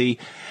presidency,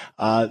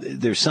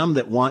 there's some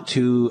that want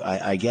to,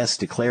 I guess,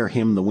 declare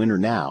him the winner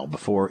now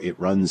before it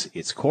runs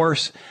its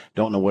course.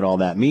 Don't know what all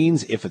that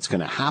means, if it's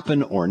going to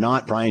happen or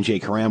not. Brian J.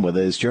 Karam with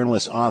us,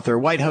 journalist, author,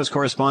 White House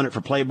correspondent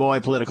for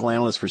Playboy, political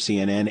analyst for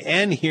CNN,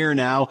 and here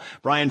now.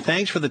 Brian,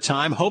 thanks for the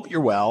time. Hope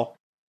you're well.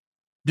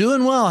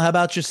 Doing well. How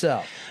about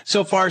yourself?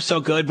 So far,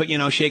 so good, but,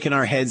 shaking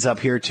our heads up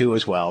here, too,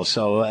 as well.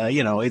 So,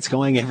 it's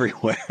going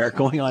everywhere,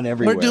 going on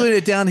everywhere. We're doing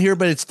it down here,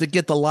 but it's to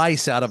get the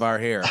lice out of our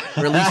hair,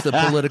 or at least the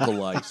political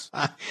lice.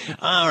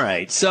 All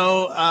right.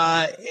 So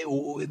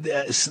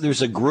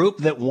there's a group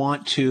that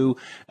want to,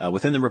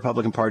 within the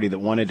Republican Party, that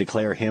want to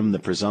declare him the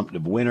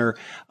presumptive winner.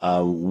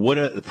 What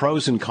are the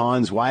pros and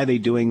cons? Why are they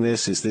doing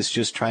this? Is this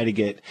just try to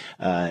get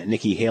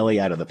Nikki Haley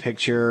out of the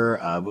picture?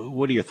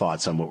 What are your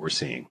thoughts on what we're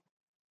seeing?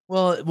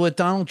 Well, with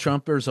Donald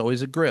Trump, there's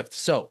always a grift.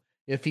 So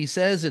if he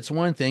says it's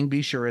one thing,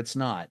 be sure it's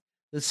not.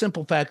 The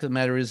simple fact of the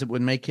matter is it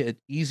would make it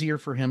easier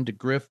for him to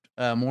grift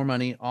more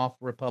money off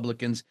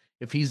Republicans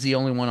if he's the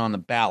only one on the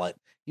ballot.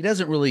 he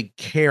doesn't really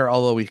care,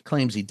 although he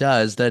claims he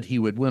does, that he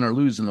would win or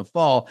lose in the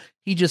fall.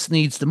 He just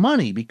needs the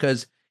money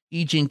because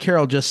E. Jean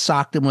Carroll just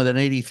socked him with an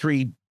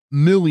 $83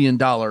 million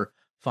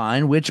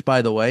fine, which,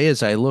 by the way,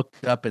 as I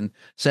looked up and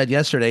said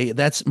yesterday,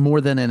 that's more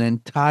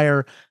than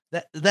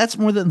that's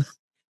more than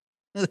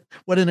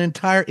what an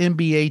entire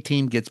NBA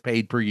team gets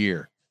paid per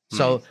year.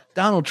 So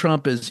Donald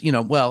Trump is,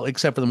 well,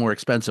 except for the more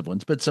expensive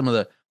ones, but some of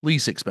the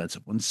least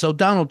expensive ones. So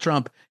Donald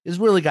Trump has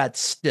really got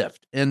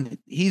stiffed, and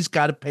he's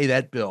got to pay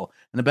that bill.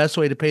 And the best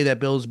way to pay that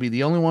bill is to be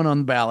the only one on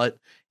the ballot.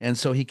 And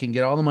so he can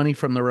get all the money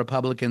from the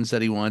Republicans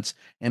that he wants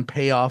and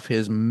pay off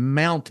his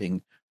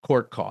mounting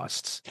court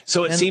costs.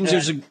 So it seems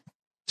there's a,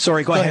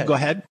 sorry, go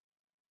ahead.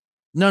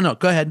 No,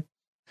 go ahead.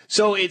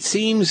 So it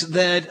seems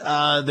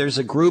that there's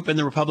a group in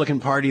the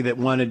Republican Party that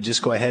wanted to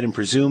just go ahead and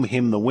presume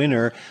him the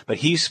winner, but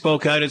he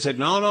spoke out and said,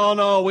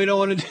 no, we don't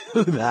want to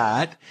do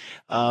that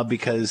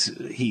because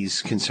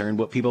he's concerned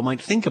what people might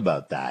think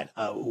about that.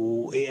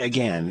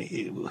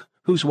 Again,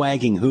 who's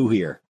wagging who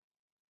here?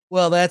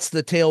 Well, that's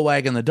the tail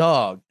wagging the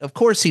dog. Of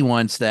course he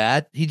wants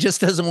that. He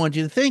just doesn't want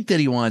you to think that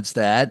he wants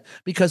that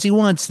because he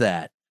wants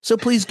that. So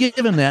please give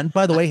him that. And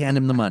by the way, hand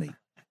him the money.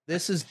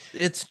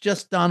 It's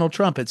just Donald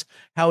Trump. It's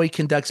how he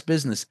conducts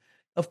business.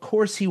 Of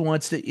course, he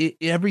wants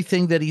to,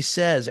 everything that he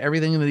says,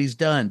 everything that he's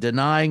done,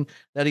 denying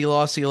that he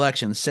lost the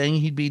election, saying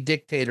he'd be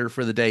dictator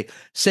for the day,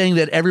 saying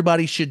that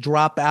everybody should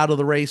drop out of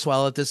the race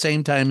while at the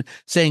same time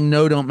saying,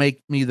 no, don't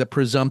make me the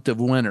presumptive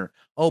winner.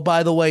 Oh,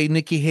 by the way,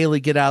 Nikki Haley,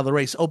 get out of the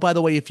race. Oh, by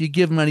the way, if you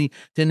give money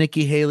to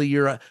Nikki Haley,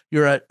 you're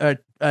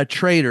a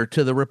traitor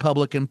to the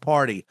Republican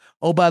Party.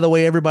 Oh, by the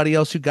way, everybody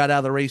else who got out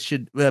of the race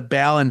should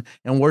bow and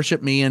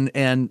worship me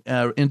and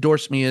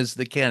endorse me as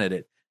the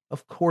candidate.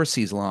 Of course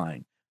he's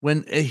lying.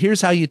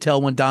 Here's how you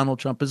tell when Donald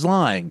Trump is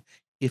lying.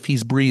 If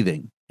he's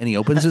breathing and he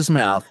opens his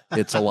mouth,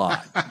 it's a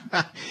lie.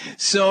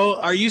 So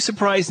are you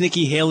surprised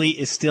Nikki Haley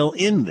is still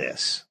in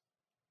this?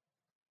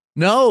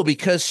 No,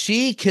 because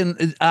she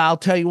can. I'll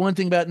tell you one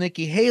thing about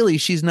Nikki Haley.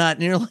 She's not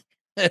nearly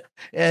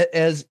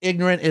as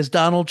ignorant as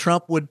Donald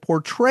Trump would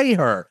portray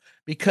her,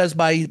 because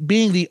by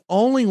being the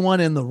only one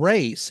in the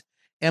race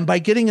and by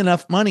getting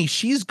enough money,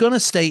 she's going to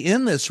stay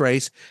in this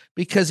race,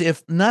 because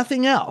if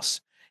nothing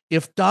else,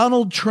 if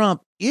Donald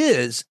Trump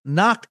is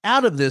knocked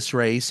out of this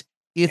race,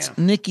 it's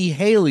Nikki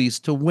Haley's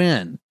to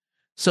win.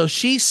 So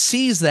she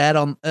sees that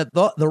on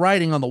the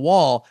writing on the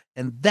wall,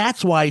 and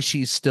that's why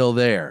she's still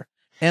there.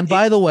 And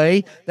by the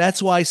way,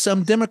 that's why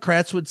some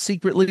Democrats would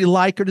secretly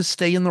like her to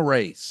stay in the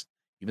race.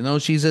 Even though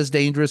she's as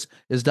dangerous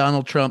as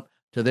Donald Trump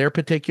to their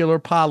particular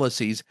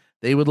policies,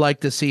 they would like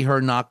to see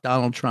her knock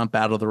Donald Trump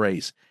out of the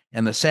race.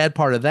 And the sad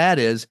part of that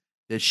is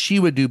that she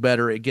would do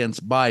better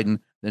against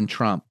Biden than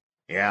Trump.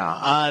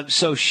 Yeah.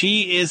 So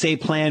she is a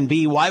plan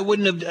B. Why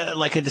wouldn't have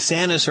like a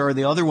DeSantis or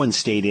the other one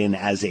stayed in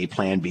as a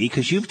plan B?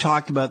 Because you've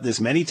talked about this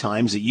many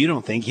times that you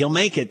don't think he'll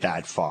make it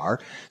that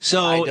far.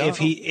 So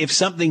if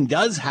something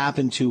does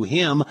happen to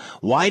him,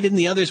 why didn't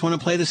the others want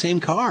to play the same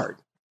card?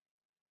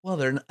 Well,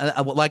 they're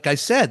like I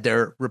said,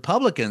 they're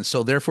Republicans,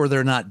 so therefore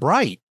they're not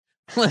bright.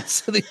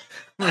 So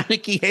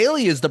Nikki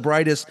Haley is the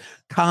brightest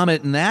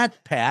comet in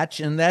that patch,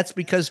 and that's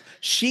because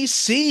she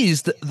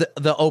sees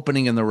the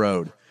opening in the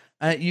road.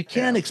 You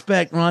can't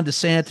expect Ron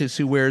DeSantis,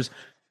 who wears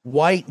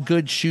white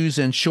good shoes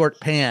and short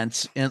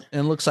pants and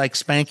looks like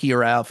Spanky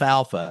or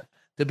Alfalfa,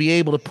 to be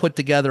able to put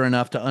together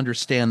enough to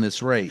understand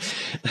this race.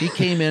 He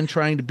came in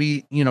trying to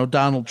be,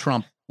 Donald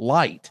Trump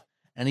light,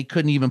 and he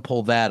couldn't even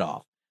pull that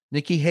off.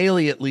 Nikki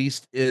Haley, at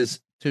least,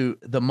 is, to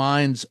the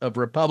minds of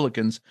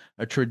Republicans,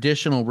 a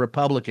traditional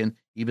Republican.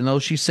 Even though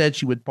she said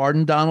she would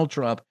pardon Donald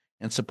Trump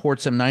and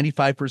supports him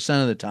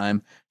 95% of the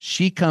time,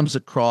 she comes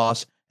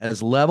across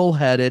as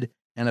level-headed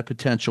and a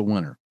potential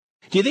winner.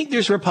 Do you think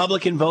there's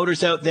Republican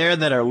voters out there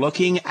that are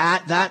looking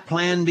at that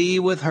plan B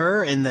with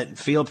her and that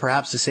feel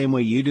perhaps the same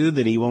way you do,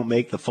 that he won't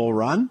make the full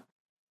run?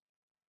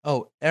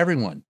 Oh,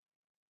 everyone.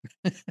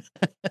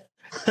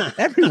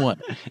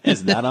 Everyone.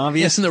 Is that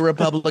obvious? In the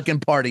Republican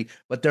Party,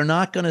 but they're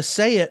not going to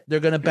say it. They're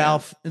going to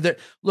bow.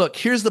 Look,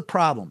 here's the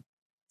problem.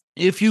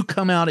 If you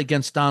come out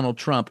against Donald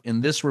Trump in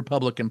this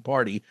Republican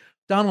Party,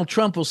 Donald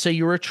Trump will say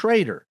you're a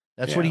traitor.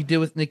 That's what he did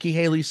with Nikki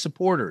Haley's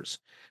supporters.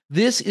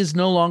 This is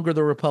no longer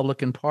the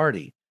Republican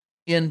Party.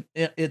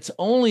 It's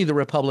only the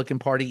Republican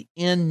Party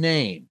in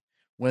name.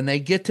 When they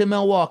get to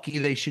Milwaukee,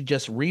 they should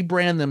just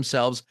rebrand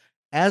themselves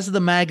as the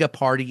MAGA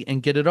Party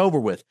and get it over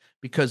with,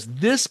 because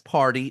this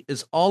party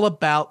is all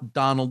about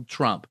Donald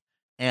Trump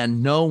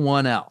and no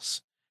one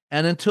else.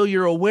 And until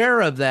you're aware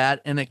of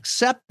that and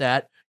accept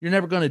that, you're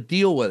never going to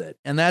deal with it.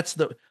 And that's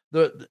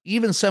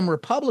even some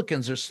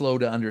Republicans are slow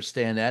to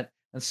understand that,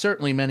 and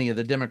certainly many of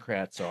the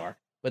Democrats are.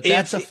 But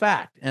that's a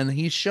fact, and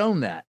he's shown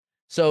that.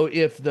 So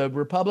if the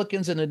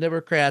Republicans and the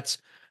Democrats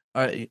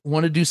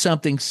want to do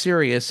something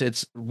serious,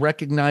 it's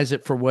recognize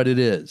it for what it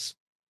is.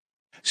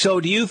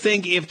 So do you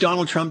think if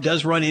Donald Trump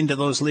does run into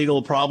those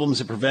legal problems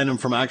that prevent him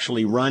from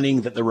actually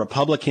running, that the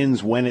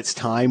Republicans, when it's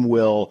time,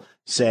 will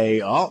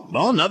say, oh,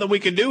 well, nothing we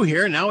can do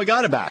here. Now we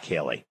got to back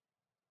Haley?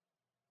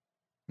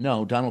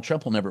 No, Donald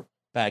Trump will never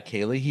back,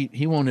 Haley.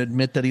 He won't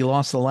admit that he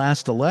lost the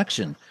last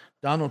election.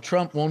 Donald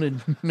Trump won't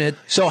admit.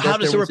 So how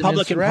that does there the was an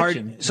Republican Party?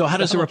 insurrection. So how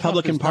does the Donald Trump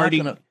Republican is not Party?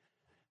 gonna-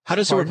 How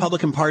does the Pardon?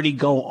 Republican Party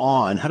go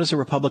on? How does the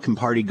Republican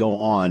Party go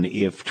on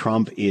if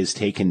Trump is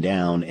taken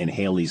down and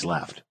Haley's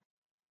left?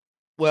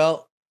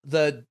 Well,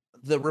 the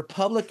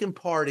Republican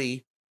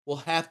Party will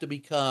have to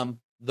become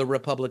the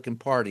Republican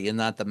Party and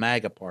not the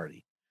MAGA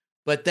Party.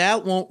 But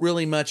that won't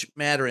really much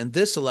matter in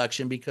this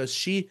election because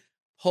she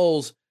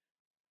polls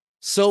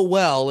so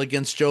well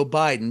against Joe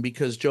Biden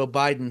because Joe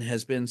Biden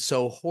has been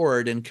so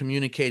horrid in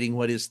communicating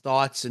what his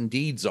thoughts and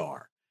deeds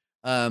are.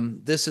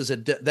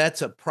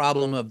 That's a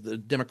problem of the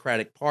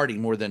Democratic Party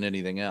more than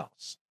anything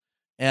else.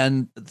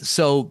 And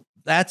so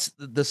that's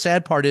the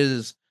sad part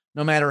is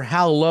no matter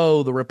how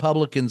low the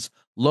Republicans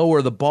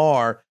lower the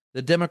bar,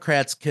 the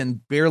Democrats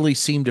can barely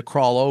seem to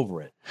crawl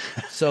over it.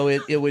 So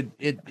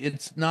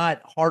it's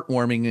not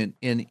heartwarming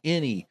in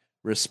any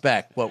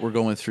respect what we're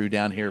going through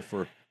down here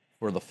for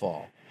the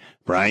fall.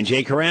 Brian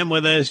J. Karem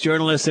with us,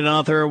 journalist and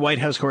author, White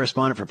House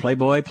correspondent for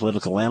Playboy,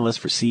 political analyst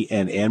for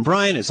CNN.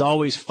 Brian, it's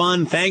always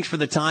fun. Thanks for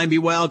the time. Be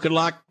well. Good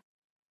luck.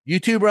 You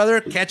too,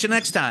 brother. Catch you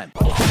next time.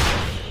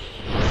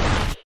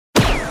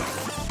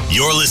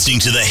 You're listening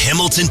to the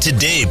Hamilton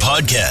Today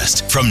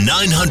podcast from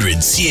 900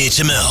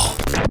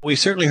 CHML. We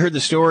certainly heard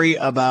the story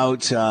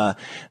about the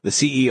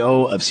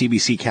CEO of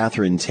CBC,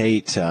 Catherine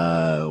Tate,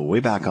 way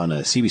back on a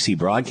CBC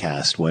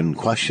broadcast when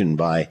questioned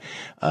by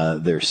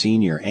their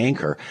senior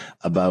anchor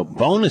about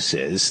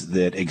bonuses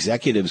that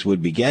executives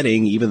would be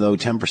getting, even though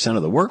 10%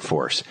 of the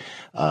workforce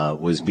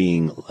was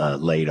being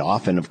laid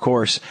off. And of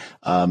course,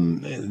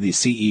 the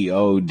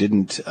CEO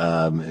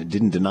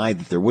didn't deny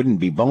that there wouldn't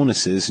be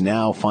bonuses,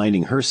 now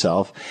finding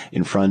herself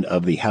in front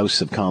of the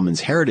House of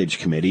Commons Heritage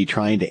Committee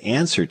trying to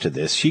answer to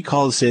this. She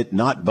calls it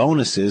not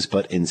bonuses,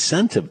 but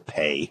incentive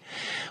pay.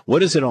 What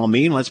does it all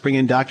mean? Let's bring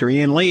in Dr.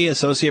 Ian Lee,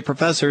 Associate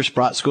Professor,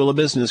 Sprott School of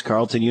Business,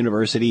 Carleton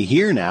University,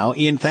 here now.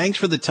 Ian, thanks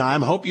for the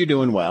time. Hope you're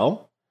doing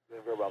well.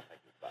 Doing very well,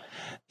 thank you. Bye.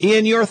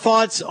 Ian, your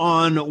thoughts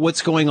on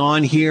what's going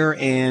on here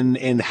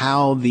and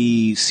how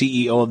the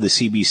CEO of the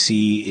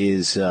CBC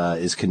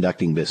is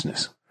conducting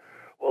business?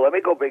 Well, let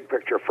me go big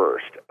picture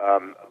first.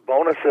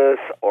 Bonuses,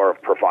 or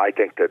I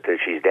think that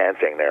she's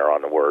dancing there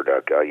on the word,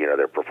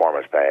 their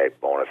performance pay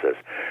bonuses.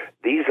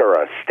 These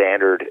are a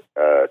standard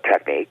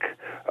technique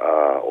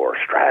or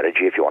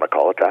strategy, if you want to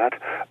call it that,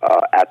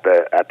 at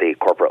the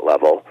corporate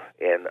level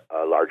in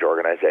large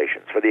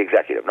organizations for the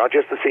executive, not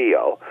just the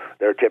CEO.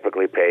 They're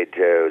typically paid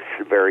to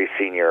very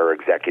senior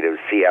executives,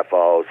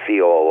 CFO,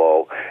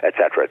 COO, et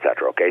cetera, et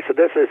cetera. Okay, so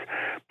this is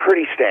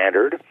pretty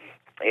standard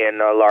in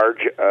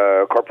large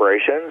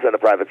corporations and the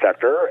private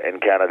sector in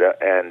Canada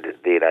and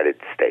the United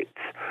States.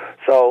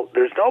 So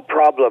there's no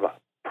problem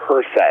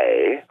per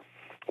se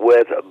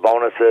with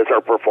bonuses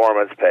or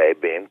performance pay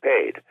being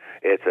paid.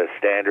 It's a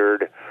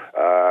standard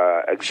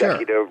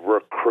executive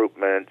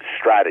recruitment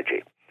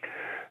strategy.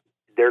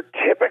 They're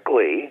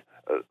typically,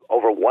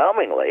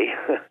 overwhelmingly,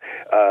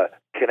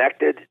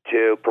 connected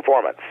to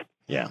performance.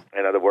 Yeah.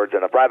 In other words, in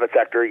the private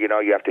sector, you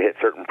have to hit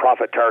certain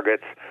profit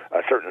targets,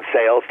 certain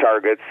sales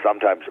targets,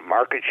 sometimes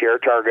market share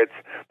targets,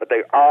 but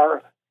they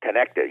are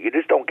connected. You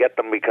just don't get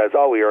them because,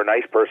 you're a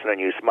nice person and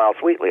you smile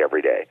sweetly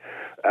every day.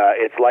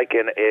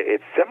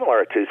 It's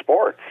similar to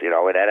sports, in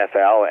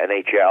NFL,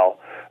 NHL,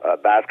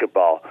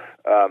 basketball.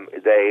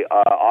 They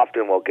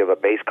often will give a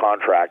base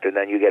contract and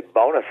then you get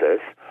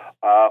bonuses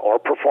or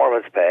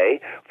performance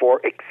pay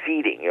for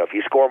exceeding. If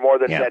you score more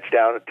than 10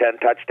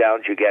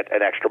 touchdowns, you get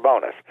an extra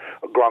bonus.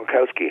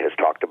 Gronkowski has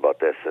talked about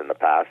this in the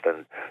past,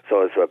 and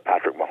so has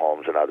Patrick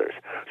Mahomes and others.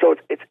 So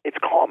it's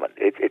common.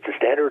 It's a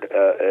standard.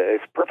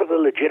 It's perfectly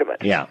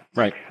legitimate. Yeah,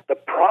 right. The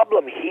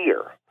problem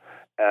here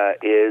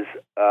is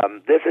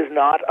this is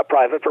not a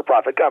private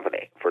for-profit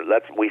company.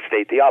 We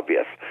state the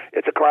obvious.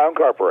 It's a crown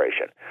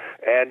corporation,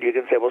 and you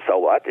can say, well, so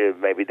what?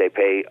 Maybe they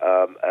pay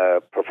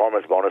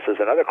performance bonuses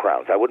in other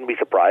crowns. I wouldn't be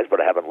surprised,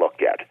 but I haven't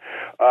looked yet.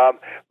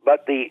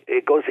 But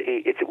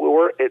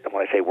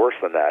when I say worse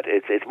than that,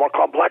 it's more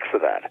complex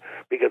than that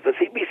because the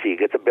CBC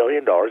gets $1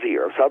 billion a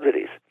year of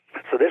subsidies.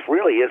 So this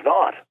really is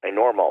not a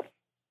normal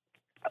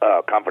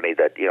company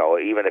that,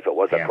 even if it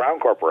was a crown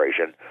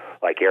corporation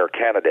like Air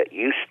Canada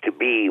used to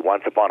be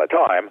once upon a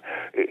time,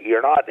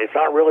 it's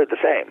not really the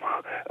same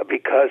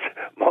because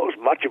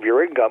much of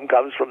your income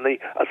comes from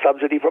a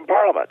subsidy from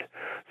Parliament.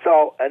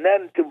 So, and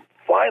then to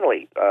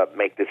finally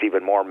make this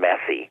even more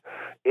messy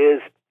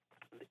is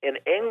in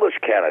English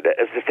Canada,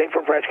 as distinct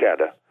from French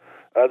Canada,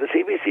 the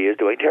CBC is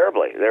doing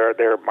terribly.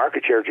 Their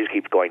market share just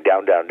keeps going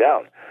down, down,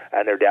 down.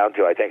 And they're down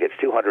to, I think it's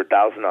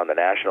 200,000 on the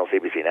national,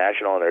 CBC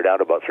National, and they're down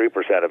to about 3%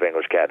 of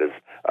English Canada's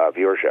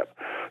viewership.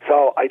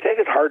 So I think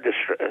it's hard to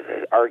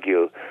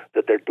argue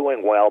that they're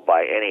doing well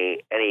by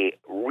any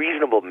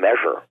reasonable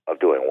measure of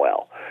doing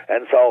well.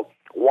 And so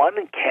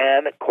one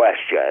can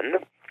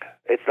question,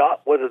 it's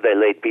not whether they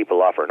laid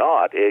people off or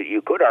not.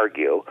 You could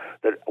argue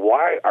that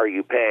why are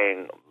you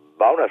paying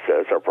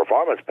bonuses or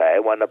performance pay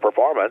when the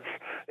performance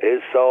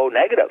is so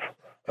negative?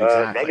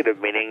 Exactly.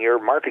 Negative meaning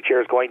your market share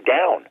is going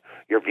down.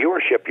 Your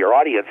viewership, your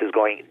audience is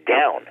going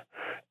down.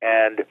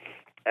 And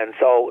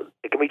so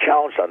it can be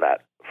challenged on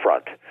that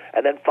front.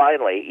 And then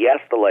finally, yes,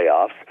 the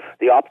layoffs.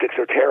 The optics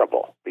are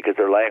terrible because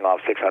they're laying off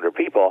 600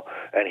 people.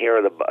 And here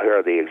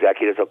are the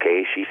executives.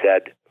 Okay, she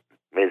said,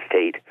 Ms.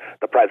 Tate,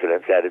 the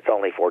president said it's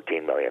only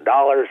 $14 million.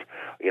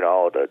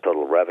 The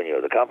total revenue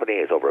of the company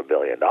is over $1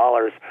 billion.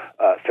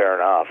 Fair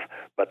enough,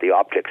 but the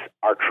optics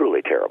are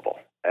truly terrible.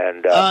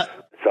 And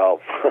so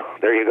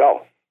there you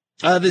go.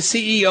 The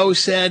CEO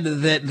said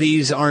that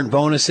these aren't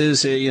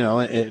bonuses,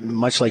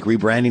 much like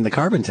rebranding the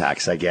carbon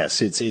tax, I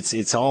guess.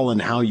 It's all in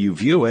how you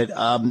view it.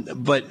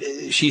 But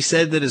she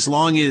said that as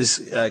long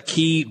as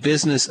key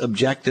business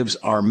objectives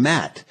are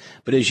met,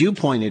 but as you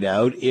pointed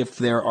out, if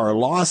there are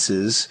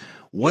losses,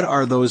 what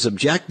are those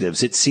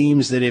objectives? It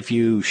seems that if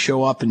you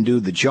show up and do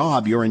the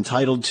job, you're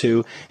entitled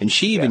to, and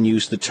she even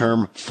used the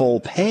term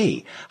full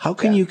pay. How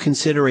can you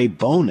consider a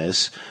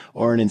bonus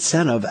or an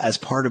incentive as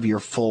part of your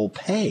full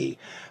pay?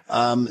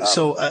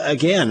 So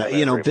again,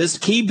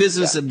 key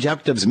business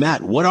objectives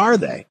met. What are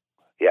they?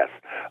 Yes.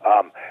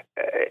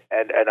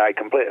 And I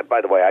completely,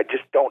 by the way, I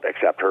just don't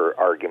accept her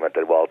argument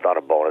that, well, it's not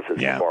a bonus,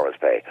 it's performance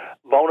pay.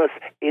 Bonus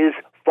is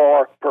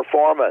for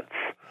performance.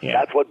 Yeah.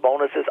 That's what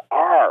bonuses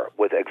are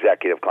with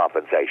executive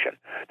compensation.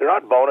 They're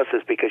not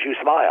bonuses because you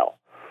smile.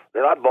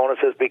 They're not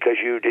bonuses because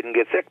you didn't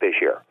get sick this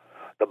year.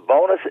 The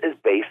bonus is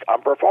based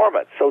on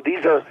performance. So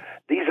these are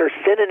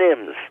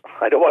synonyms.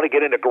 I don't want to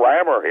get into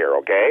grammar here,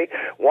 okay?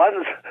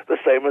 One's the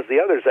same as the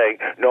other, saying,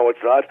 no,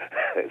 it's not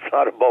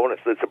a bonus,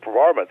 it's a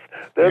performance.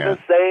 They're the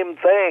same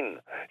thing.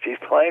 She's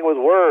playing with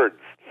words.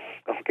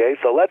 Okay,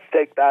 so let's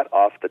take that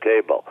off the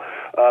table.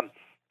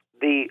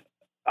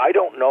 I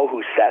don't know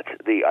who set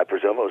I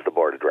presume it was the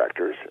board of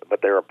directors,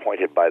 but they're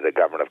appointed by the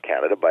government of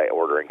Canada by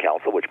order in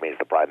council, which means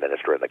the prime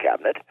minister and the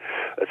cabinet.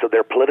 So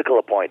they're political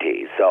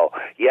appointees. So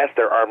yes,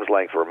 they're arm's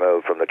length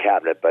removed from the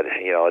cabinet, but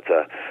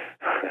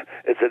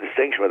it's a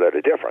distinction without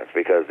a difference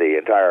because the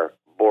entire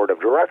board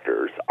of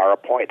directors are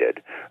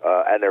appointed,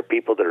 and they're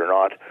people that are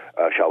not,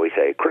 shall we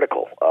say,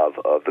 critical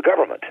of the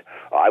government.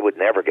 I would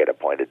never get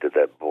appointed to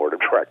the board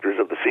of directors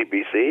of the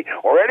CBC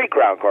or any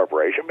Crown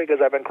corporation because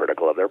I've been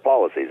critical of their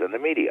policies in the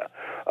media.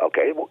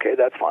 Okay,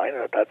 that's fine.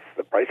 That's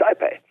the price I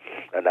pay,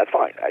 and that's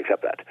fine. I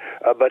accept that.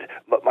 But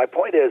my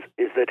point is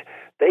that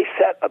they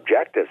set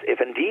objectives. If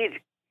indeed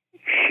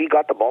she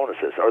got the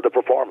bonuses or the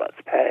performance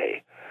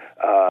pay,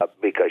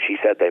 because she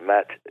said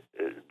that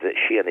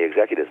she and the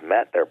executives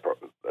met their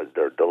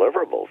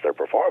deliverables, their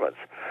performance.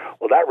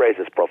 Well, that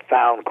raises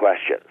profound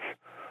questions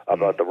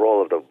about the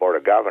role of the Board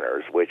of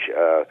Governors, which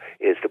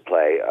is to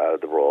play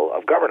the role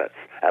of governance.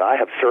 And I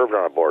have served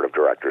on a Board of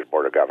Directors,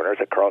 Board of Governors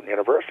at Carleton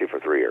University for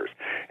 3 years.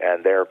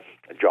 And their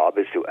job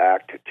is to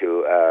act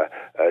to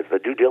the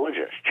due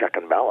diligence, check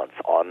and balance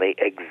on the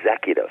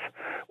executive.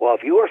 Well,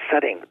 if you are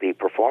setting the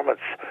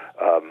performance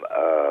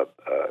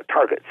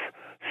targets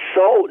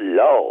so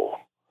low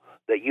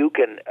that you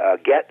can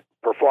get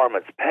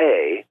performance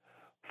pay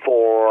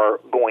for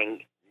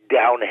going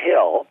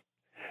downhill,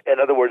 in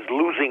other words,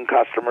 losing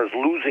customers,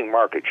 losing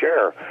market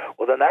share,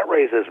 well, then that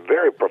raises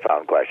very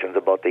profound questions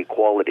about the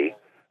quality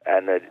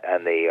and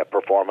the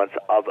performance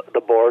of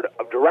the board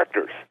of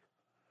directors.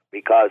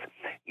 Because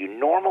you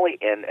normally,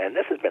 and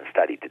this has been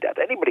studied to death,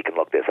 anybody can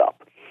look this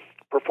up,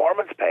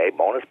 performance pay,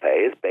 bonus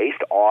pay, is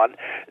based on,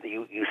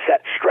 you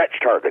set stretch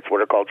targets,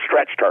 what are called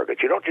stretch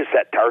targets. You don't just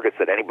set targets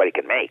that anybody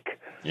can make.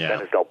 Yeah. Then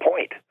there's no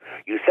point.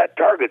 You set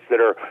targets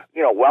that are,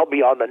 well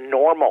beyond the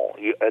normal,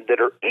 that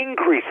are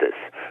increases.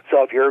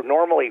 So if you're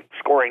normally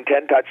scoring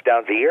 10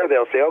 touchdowns a year,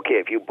 they'll say, okay,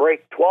 if you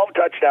break 12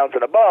 touchdowns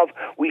and above,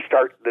 we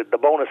start, the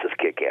bonuses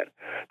kick in.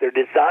 They're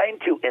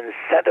designed to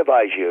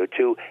incentivize you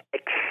to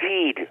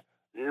exceed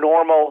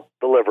normal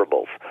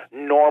deliverables,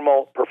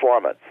 normal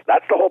performance.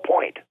 That's the whole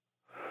point.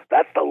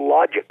 That's the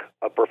logic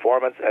of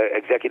performance,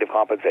 executive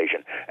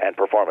compensation, and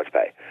performance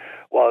pay.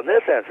 Well, in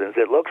this instance,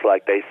 it looks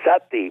like they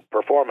set the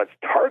performance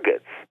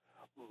targets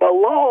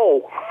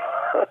below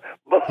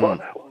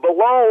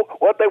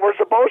what they were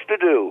supposed to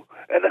do.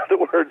 In other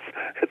words,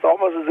 it's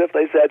almost as if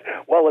they said,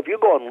 well, if you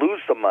go and lose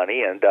some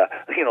money and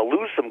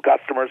lose some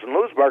customers and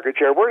lose market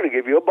share, we're going to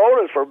give you a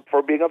bonus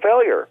for being a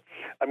failure.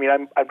 I mean,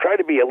 I'm trying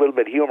to be a little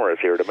bit humorous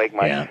here to make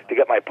to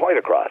get my point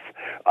across.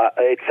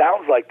 It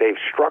sounds like they've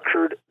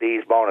structured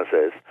these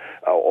bonuses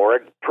or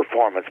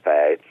performance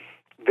pay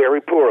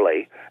very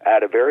poorly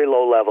at a very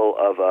low level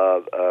of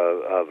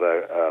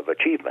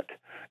achievement.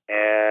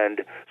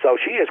 And so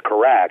she is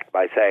correct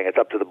by saying it's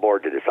up to the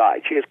board to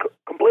decide. She is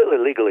completely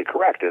legally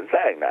correct in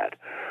saying that.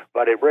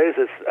 But it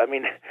raises, I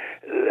mean,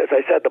 as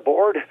I said, the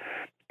board,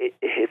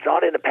 it's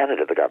not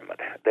independent of the government.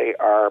 They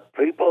are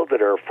people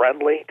that are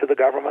friendly to the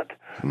government.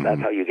 Mm-hmm.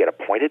 That's how you get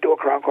appointed to a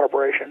Crown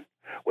corporation,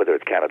 whether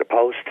it's Canada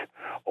Post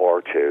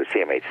or to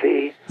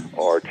CMHC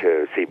or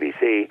to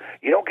CBC.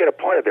 You don't get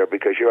appointed there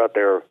because you're out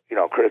there,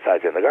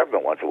 criticizing the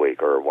government once a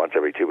week or once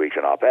every 2 weeks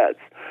in op-eds.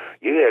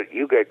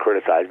 You get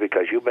criticized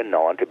because you've been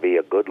known to be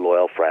a good,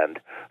 loyal friend,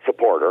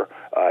 supporter.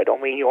 I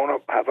don't mean you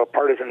want to have a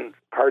partisan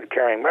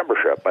card-carrying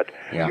membership, but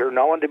you're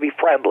known to be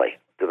friendly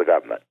to the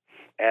government.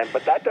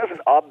 But that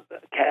doesn't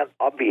can't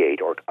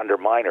obviate or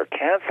undermine or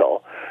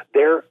cancel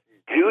their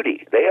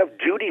duty. They have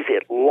duties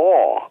at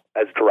law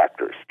as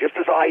directors, just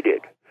as I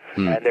did.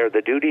 And they're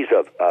the duties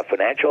of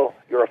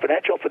you're a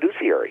financial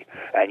fiduciary,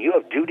 and you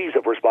have duties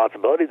of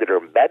responsibility that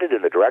are embedded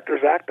in the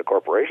Directors Act, the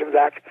Corporations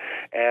Act,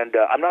 and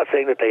I'm not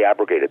saying that they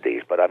abrogated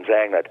these, but I'm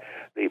saying that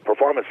the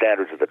performance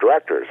standards of the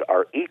directors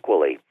are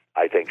equally,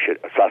 I think,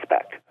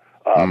 suspect.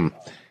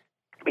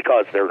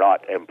 Because they're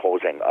not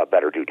imposing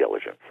better due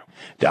diligence.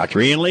 Dr.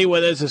 Ian Lee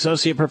with us,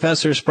 Associate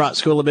Professor, Sprott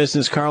School of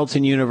Business,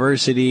 Carleton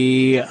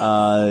University.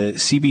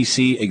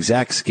 CBC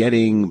execs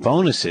getting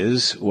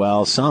bonuses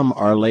while some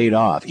are laid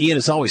off. Ian,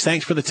 as always,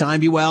 thanks for the time.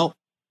 Be well.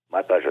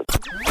 My pleasure.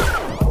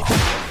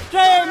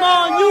 Shame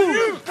on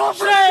you!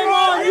 Shame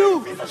on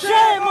you!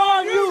 Shame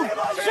on you!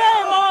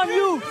 Shame on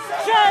you!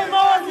 Shame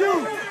on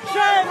you!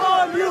 Shame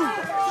on you!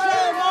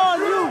 Shame on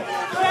you!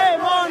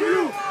 Shame on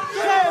you!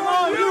 Shame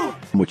on you!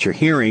 What you're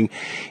hearing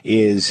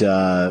is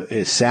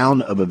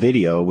sound of a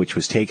video which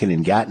was taken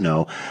in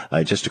Gatineau,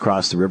 just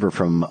across the river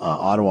from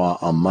Ottawa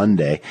on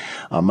Monday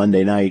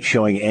night,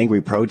 showing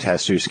angry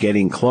protesters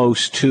getting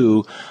close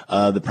to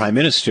the Prime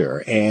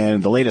Minister.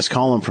 And the latest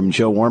column from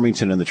Joe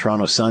Warmington in the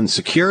Toronto Sun: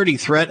 security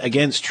threat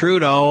against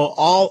Trudeau,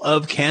 all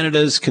of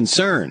Canada's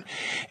concern.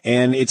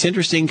 And it's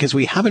interesting because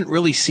we haven't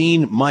really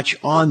seen much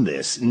on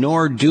this,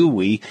 nor do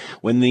we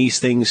when these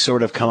things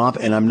sort of come up,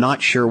 and I'm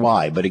not sure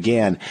why. But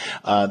again,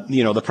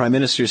 the Prime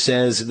Minister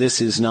says this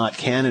is not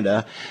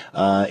Canada,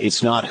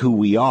 it's not who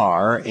we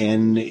are,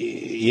 and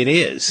it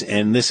is.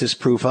 And this is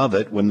proof of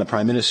it when the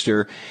Prime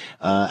Minister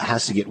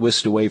has to get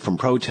whisked away from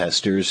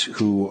protesters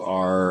who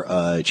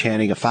are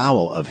chanting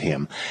afoul of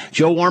him.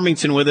 Joe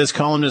Warmington with us,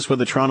 columnist with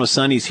the Toronto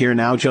Sun. He's here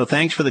now. Joe,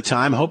 thanks for the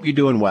time. Hope you're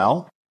doing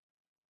well.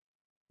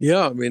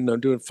 Yeah, I mean, I'm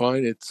doing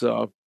fine. It's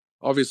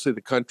obviously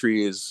the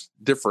country is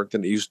different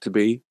than it used to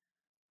be.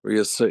 Where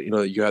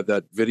you had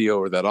that video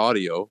or that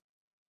audio.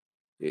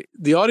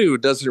 The audio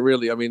doesn't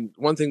really, I mean,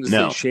 one thing to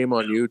say shame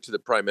on you to the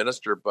Prime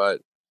Minister,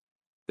 but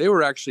they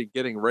were actually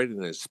getting right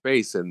in his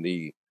space, and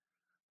the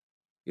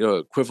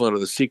equivalent of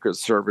the Secret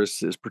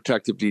Service's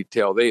protective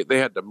detail. They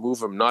had to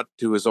move him not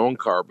to his own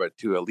car, but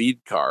to a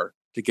lead car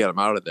to get him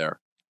out of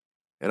there.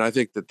 And I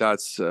think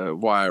that's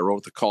why I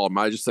wrote the column.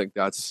 I just think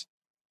that's,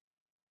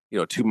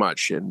 too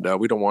much. And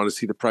we don't want to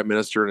see the Prime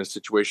Minister in a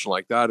situation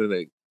like that. And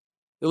it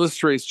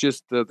illustrates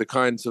just the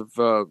kinds of,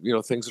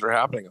 things that are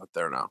happening out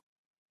there now.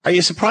 Are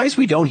you surprised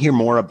we don't hear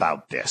more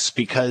about this?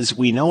 Because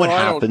we know what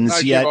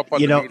happens, yet,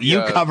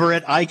 you cover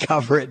it, I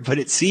cover it, but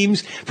it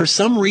seems for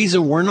some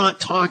reason we're not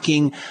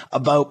talking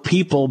about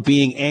people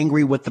being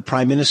angry with the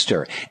Prime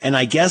Minister. And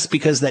I guess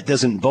because that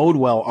doesn't bode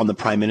well on the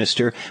Prime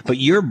Minister, but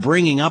you're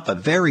bringing up a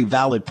very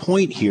valid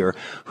point here,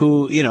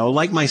 who,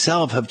 like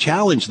myself, have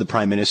challenged the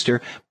Prime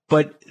Minister,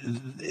 but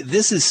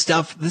this is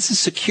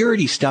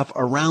security stuff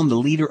around the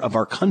leader of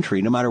our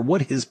country, no matter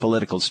what his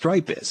political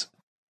stripe is.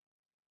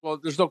 Well,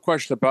 there's no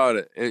question about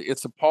it.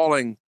 It's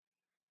appalling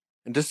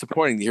and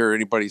disappointing to hear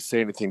anybody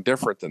say anything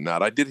different than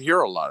that. I did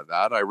hear a lot of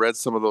that. I read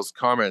some of those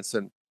comments,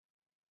 and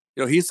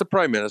he's the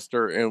Prime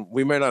Minister, and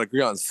we may not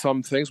agree on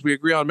some things. We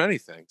agree on many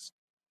things.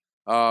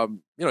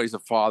 He's a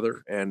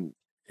father and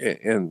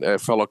a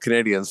fellow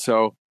Canadian,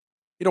 so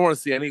you don't want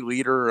to see any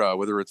leader,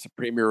 whether it's the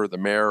Premier or the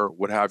Mayor,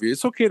 what have you.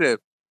 It's okay to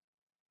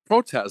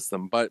protest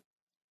them, but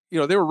they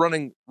were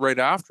running right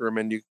after him,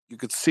 and you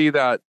could see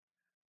that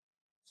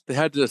they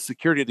had the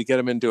security to get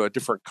him into a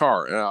different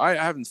car. And I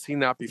haven't seen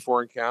that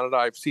before in Canada.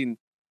 I've seen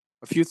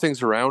a few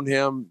things around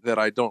him that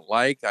I don't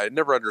like. I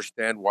never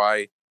understand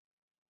why,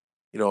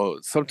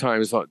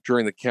 sometimes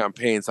during the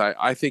campaigns,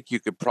 I think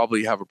you could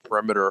probably have a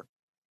perimeter,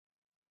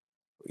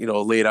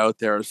 laid out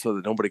there so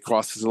that nobody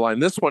crosses the line.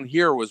 This one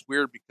here was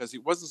weird because he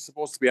wasn't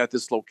supposed to be at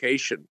this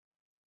location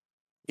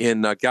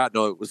in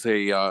Gatineau. It was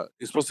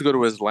he's supposed to go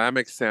to an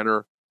Islamic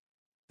center.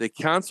 They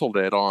canceled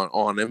it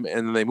on him,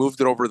 and then they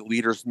moved it over. The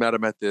leaders met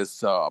him at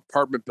this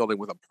apartment building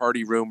with a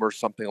party room or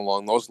something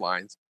along those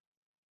lines.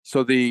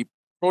 So the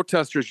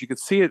protesters, you could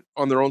see it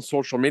on their own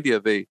social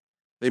media. They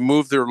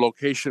moved their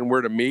location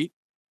where to meet,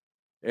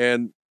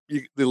 and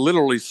they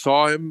literally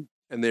saw him,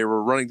 and they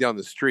were running down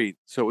the street.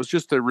 So it was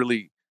just a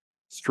really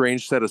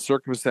strange set of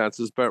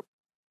circumstances. But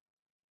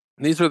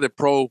these are the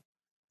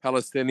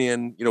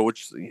pro-Palestinian,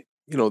 which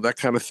that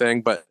kind of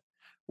thing. But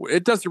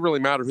it doesn't really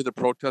matter who the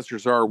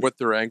protesters are or what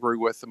they're angry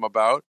with them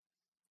about.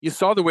 You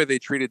saw the way they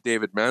treated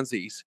David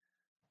Menzies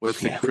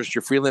with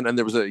Chrystia Freeland, and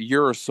there was a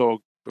year or so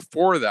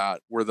before that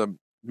where the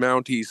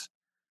Mounties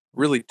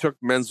really took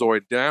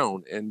Menzoid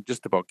down and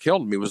just about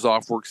killed him. He was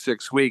off work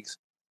 6 weeks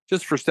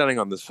just for standing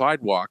on the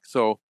sidewalk.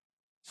 So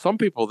some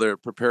people, they're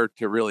prepared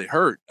to really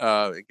hurt,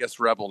 I guess,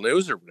 Rebel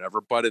News or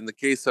whatever. But in the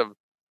case of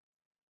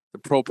the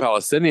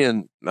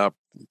pro-Palestinian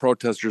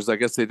protesters, I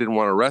guess they didn't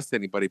want to arrest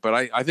anybody, but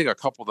I think a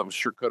couple of them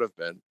sure could have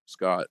been,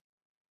 Scott.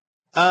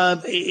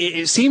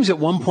 It seems at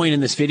one point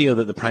in this video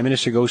that the Prime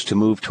Minister goes to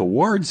move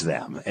towards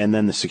them, and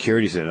then the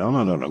security said,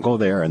 no, go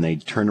there, and they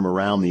turn him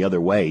around the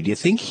other way. Do you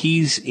think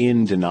he's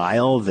in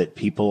denial that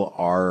people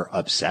are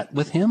upset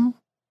with him?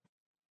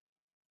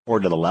 or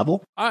to the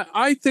level?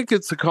 I think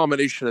it's a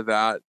combination of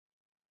that.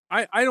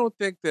 I don't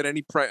think that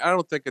I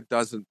don't think a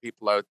dozen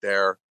people out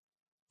there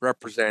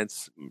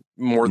represents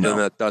more than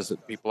a dozen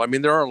people. I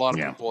mean, there are a lot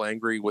of people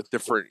angry with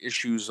different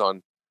issues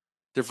on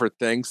different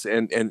things,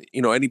 and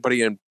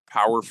anybody in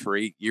power for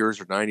 8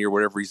 years or 9 years,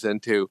 whatever he's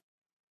into,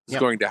 is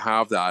going to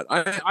have that.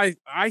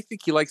 I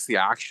think he likes the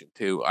action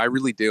too. I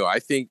really do. I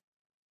think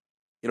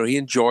he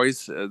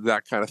enjoys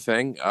that kind of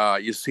thing.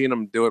 You've seen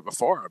him do it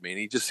before. I mean,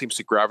 he just seems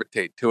to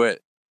gravitate to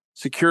it.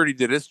 Security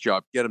did its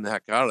job, get him the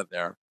heck out of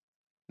there.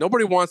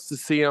 Nobody wants to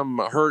see him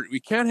hurt. We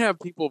can't have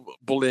people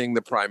bullying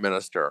the prime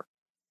minister.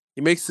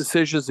 He makes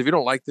decisions. If you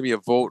don't like them, you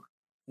vote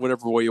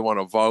whatever way you want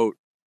to vote.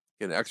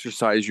 You can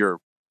exercise your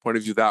point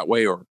of view that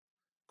way, or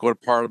go to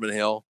Parliament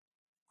Hill.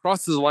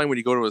 Crosses the line when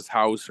you go to his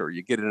house or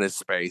you get in his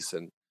space.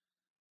 And,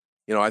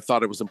 I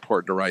thought it was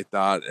important to write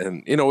that.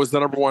 And, it was the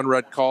number one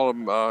read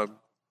column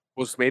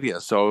post-media.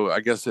 So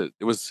I guess it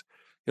was,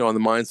 on the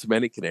minds of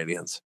many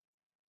Canadians.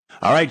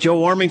 All right, Joe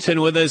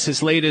Warmington with us,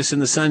 his latest in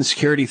the Sun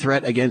security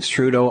threat against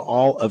Trudeau,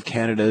 all of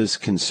Canada's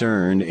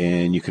concern,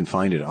 and you can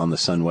find it on the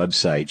Sun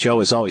website. Joe,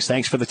 as always,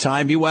 thanks for the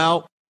time. Be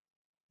well.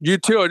 You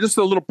too. Just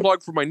a little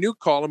plug for my new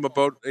column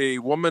about a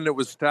woman that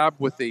was stabbed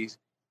with a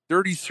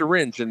dirty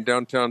syringe in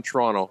downtown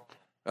Toronto,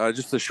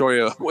 just to show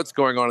you what's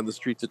going on in the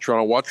streets of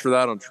Toronto. Watch for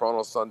that on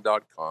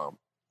TorontoSun.com.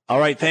 All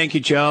right, thank you,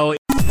 Joe.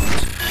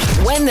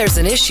 When there's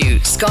an issue,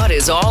 Scott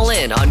is all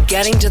in on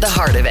getting to the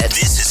heart of it.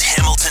 This is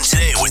Hamilton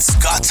Today with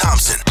Scott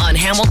Thompson on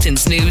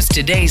Hamilton's News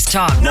Today's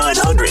Talk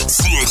 900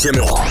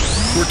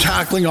 CHML. We're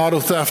tackling auto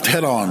theft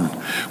head on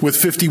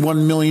with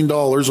 $51 million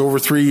over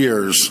 3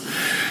 years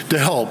to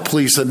help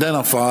police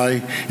identify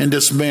and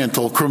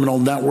dismantle criminal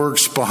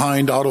networks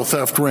behind auto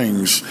theft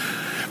rings.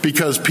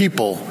 Because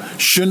people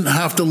shouldn't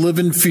have to live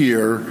in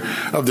fear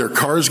of their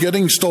cars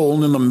getting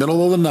stolen in the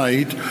middle of the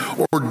night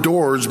or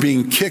doors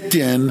being kicked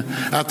in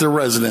at their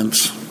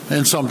residence,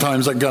 and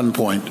sometimes at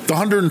gunpoint. The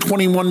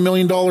 $121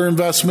 million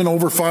investment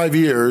over 5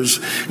 years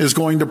is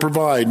going to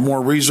provide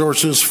more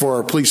resources for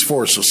our police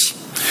forces.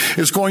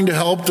 It's going to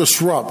help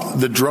disrupt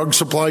the drug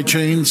supply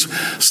chains,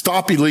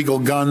 stop illegal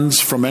guns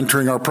from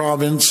entering our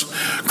province,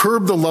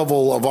 curb the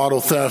level of auto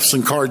thefts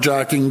and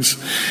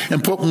carjackings,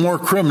 and put more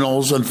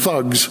criminals and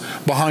thugs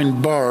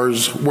behind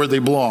bars where they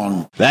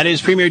belong. That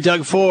is Premier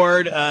Doug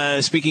Ford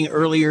speaking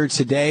earlier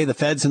today. The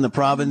feds in the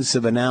province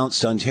have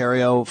announced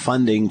Ontario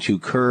funding to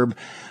curb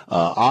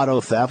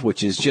auto theft,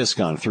 which has just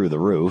gone through the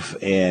roof,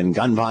 and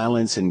gun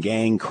violence and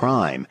gang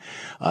crime,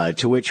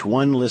 to which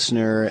one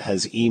listener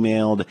has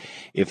emailed,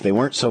 if they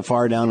weren't so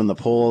far down in the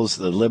polls,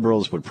 the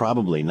Liberals would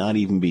probably not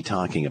even be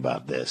talking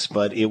about this.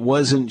 But it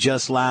wasn't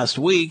just last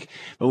week,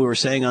 but we were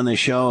saying on the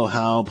show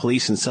how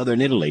police in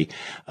southern Italy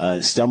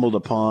stumbled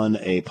upon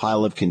a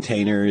pile of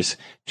containers,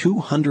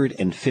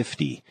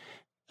 250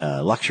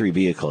 luxury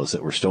vehicles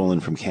that were stolen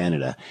from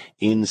Canada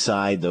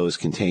inside those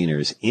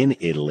containers in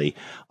Italy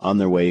on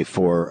their way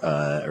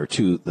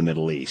to the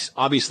Middle East.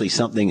 Obviously,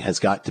 something has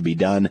got to be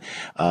done.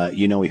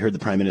 We heard the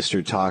Prime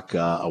Minister talk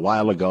a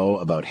while ago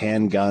about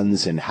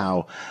handguns and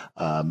how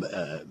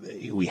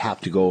we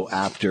have to go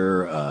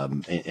after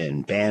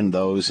and ban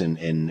those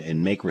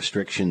and make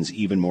restrictions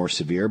even more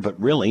severe, but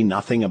really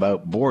nothing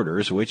about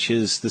borders, which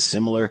is the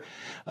similar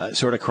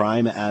sort of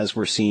crime as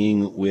we're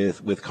seeing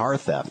with car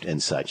theft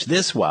and such.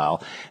 This,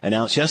 while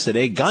announced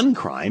yesterday, gun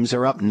crimes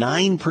are up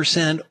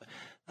 9%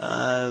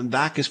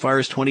 back as far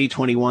as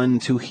 2021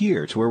 to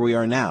where we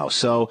are now.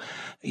 So,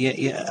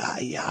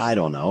 I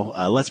don't know.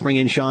 Let's bring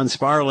in Sean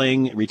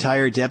Sparling,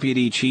 retired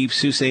Deputy Chief,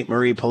 Sault Ste.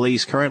 Marie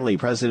Police, currently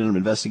President of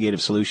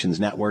Investigative Solutions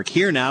Network.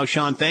 Here now.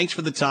 Sean, thanks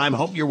for the time.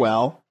 Hope you're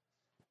well.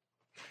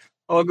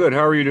 All good.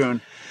 How are you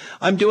doing?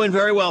 I'm doing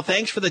very well.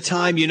 Thanks for the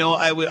time.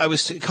 I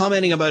was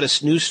commenting about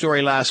a news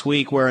story last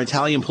week where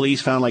Italian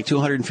police found like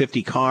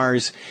 250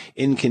 cars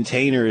in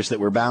containers that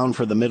were bound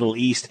for the Middle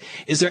East.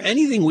 Is there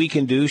anything we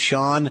can do,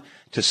 Sean,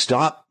 to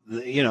stop,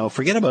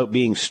 forget about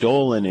being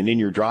stolen and in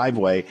your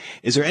driveway.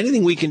 Is there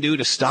anything we can do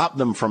to stop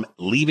them from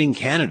leaving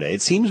Canada?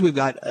 It seems we've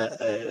got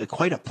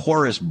quite a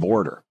porous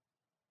border.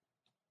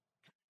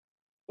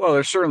 Well,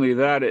 there's certainly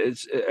that.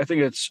 I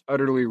think it's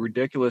utterly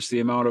ridiculous, the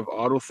amount of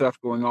auto theft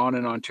going on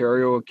in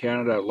Ontario and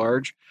Canada at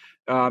large.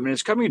 And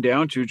it's coming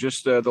down to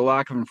just the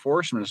lack of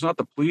enforcement. It's not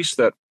the police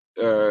that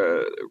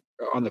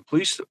on the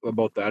police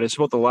about that. It's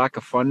about the lack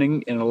of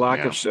funding and the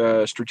lack of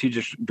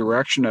strategic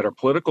direction at our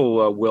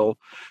political will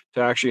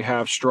to actually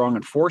have strong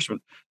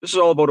enforcement. This is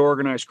all about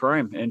organized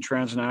crime and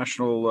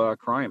transnational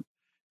crime.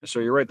 So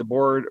you're right, the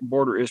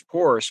border is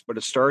porous, but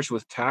it starts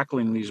with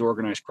tackling these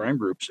organized crime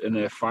groups.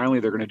 And finally,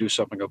 they're going to do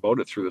something about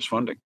it through this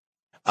funding.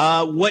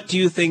 What do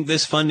you think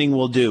this funding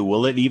will do?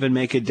 Will it even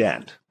make a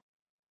dent?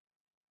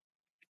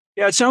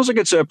 Yeah, it sounds like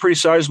it's a pretty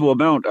sizable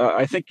amount.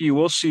 I think you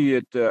will see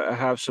it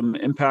have some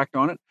impact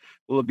on it.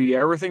 Will it be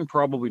everything?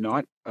 Probably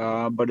not.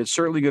 But it's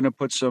certainly going to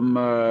put some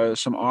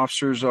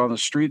officers on the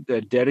street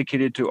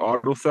dedicated to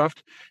auto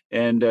theft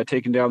and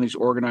taking down these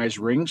organized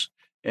rings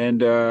and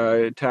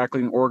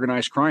tackling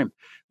organized crime.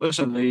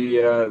 Listen,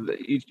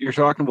 you're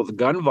talking about the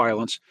gun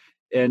violence.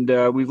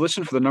 And we've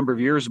listened for the number of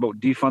years about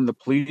defund the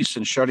police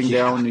and shutting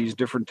down these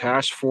different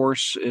task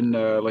force in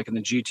like in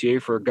the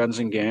GTA for guns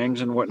and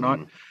gangs and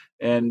whatnot.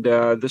 And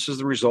this is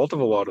the result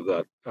of a lot of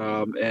that.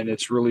 And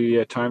it's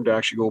really time to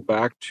actually go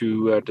back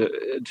to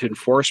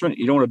enforcement.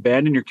 You don't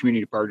abandon your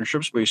community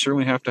partnerships, but you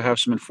certainly have to have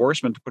some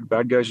enforcement to put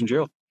bad guys in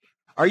jail.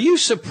 Are you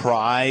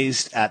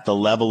surprised at the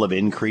level of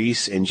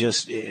increase and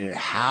just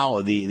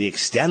how the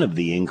extent of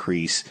the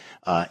increase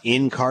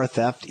in car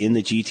theft in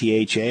the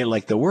GTHA?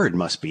 Like, the word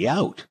must be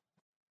out.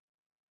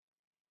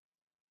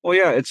 Well,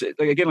 yeah, it's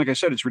again, like I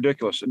said, it's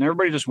ridiculous. And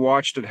everybody just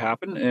watched it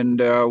happen and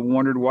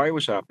wondered why it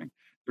was happening.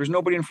 There's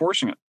nobody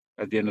enforcing it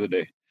at the end of the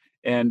day.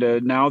 And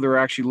now they're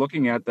actually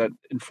looking at that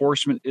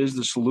enforcement is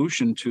the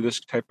solution to this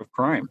type of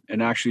crime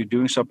and actually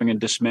doing something and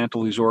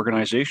dismantle these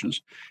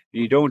organizations.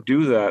 And you don't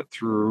do that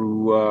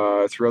through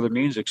other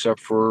means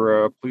except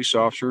for a police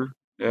officer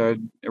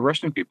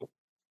arresting people.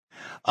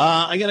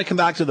 I'm going to come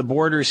back to the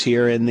borders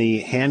here and the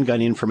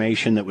handgun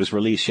information that was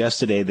released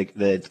yesterday.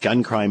 The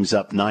gun crime's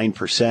up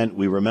 9%.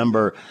 We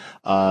remember,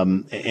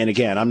 and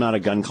again, I'm not a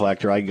gun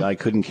collector. I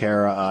couldn't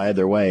care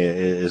either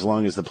way. As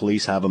long as the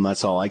police have them,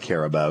 that's all I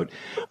care about.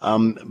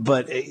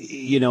 But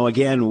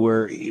again,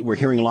 we're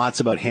hearing lots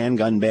about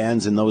handgun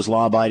bans and those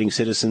law-abiding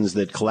citizens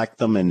that collect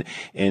them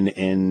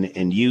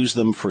and use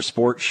them for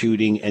sport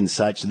shooting and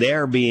such.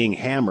 They're being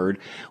hammered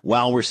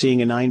while we're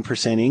seeing a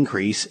 9%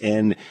 increase.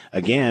 And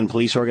again,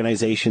 police organizations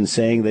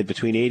saying that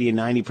between 80 and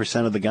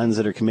 90% of the guns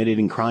that are committed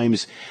in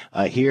crimes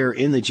here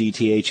in the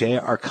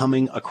GTHA are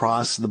coming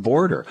across the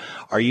border.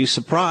 Are you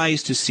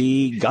surprised to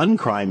see gun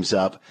crimes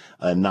up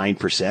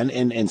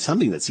 9%? And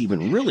something that's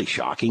even really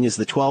shocking is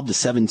the 12 to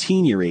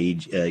 17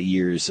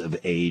 years of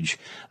age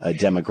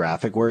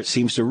demographic, where it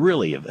seems to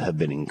really have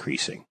been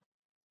increasing.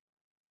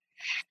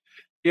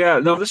 Yeah,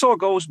 no, this all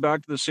goes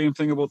back to the same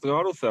thing about the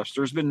auto thefts.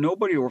 There's been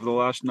nobody over the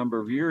last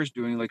number of years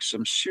doing like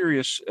some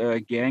serious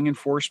gang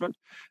enforcement.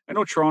 I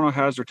know Toronto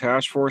has their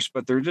task force,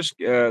 but they're just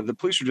the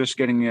police are just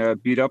getting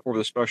beat up over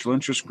the special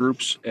interest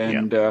groups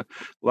and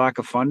lack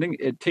of funding.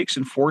 It takes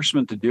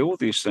enforcement to deal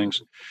with these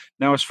things.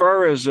 Now, as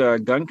far as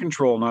gun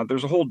control, now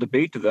there's a whole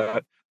debate to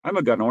that. I'm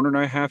a gun owner and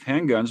I have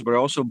handguns, but I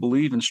also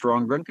believe in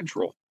strong gun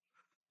control.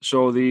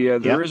 So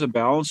there is a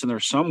balance in there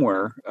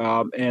somewhere,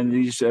 and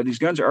these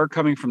guns are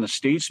coming from the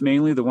states,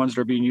 mainly the ones that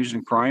are being used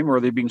in crime, or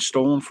are they being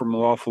stolen from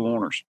lawful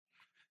owners?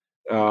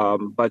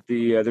 But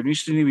there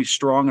needs to be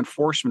strong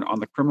enforcement on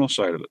the criminal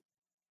side of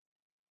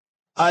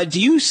it.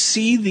 Do you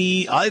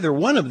see either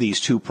one of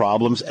these two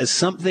problems as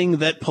something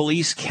that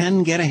police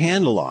can get a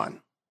handle on?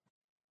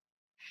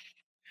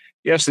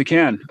 Yes, they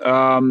can.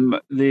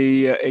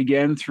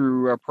 Again,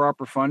 through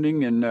proper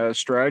funding and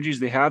strategies,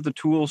 they have the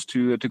tools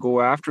to go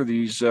after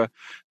these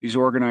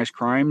organized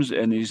crimes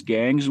and these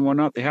gangs and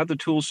whatnot. They have the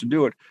tools to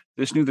do it.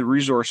 They just need the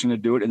resourcing to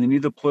do it, and they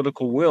need the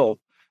political will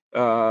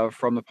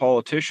from the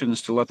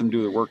politicians to let them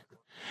do the work.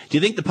 Do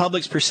you think the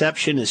public's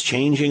perception is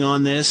changing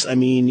on this? I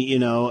mean,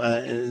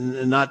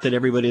 not that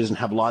everybody doesn't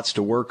have lots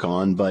to work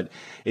on, but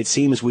it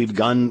seems we've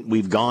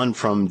gone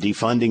from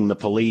defunding the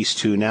police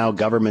to now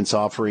governments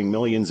offering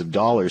millions of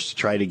dollars to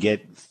try to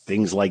get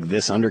things like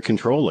this under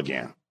control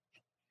again.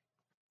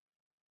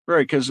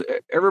 Right, because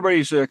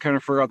everybody's kind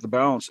of forgot the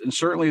balance. And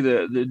certainly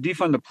the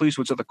defund the police,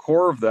 what's at the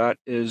core of that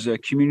is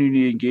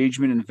community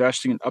engagement,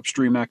 investing in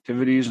upstream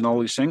activities and all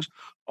these things,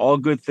 all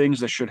good things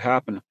that should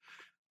happen.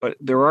 But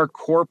there are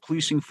core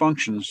policing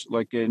functions,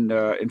 like in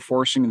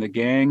enforcing the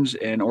gangs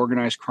and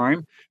organized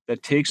crime,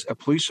 that takes a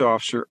police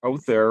officer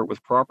out there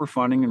with proper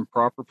funding and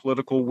proper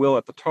political will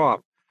at the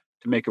top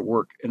to make it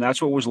work. And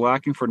that's what was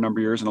lacking for a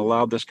number of years and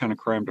allowed this kind of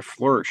crime to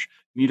flourish.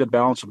 You need a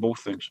balance of both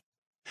things.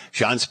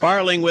 Sean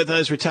Sparling with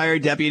us,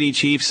 retired Deputy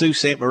Chief, Sault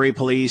Ste. Marie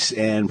Police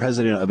and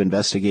President of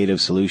Investigative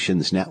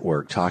Solutions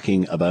Network,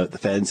 talking about the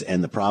feds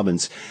and the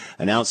province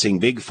announcing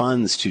big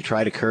funds to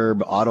try to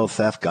curb auto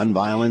theft, gun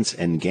violence,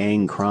 and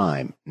gang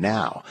crime.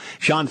 Now,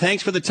 Sean,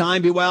 thanks for the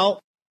time. Be well.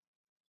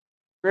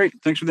 Great.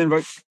 Thanks for the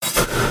invite.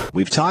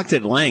 We've talked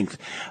at length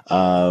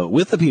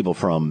with the people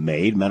from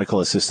MAID, Medical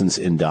Assistance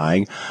in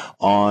Dying,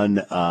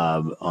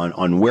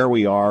 on where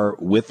we are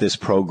with this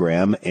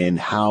program and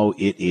how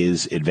it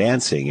is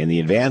advancing. And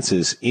the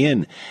advances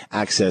in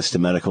access to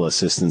medical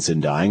assistance in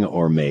dying,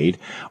 or MAID,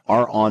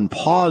 are on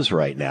pause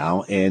right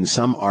now, and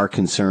some are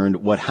concerned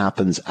what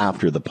happens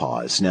after the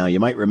pause. Now, you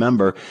might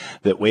remember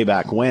that way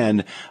back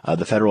when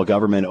the federal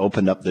government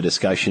opened up the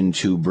discussion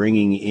to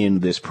bringing in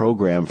this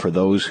program for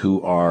those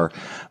who are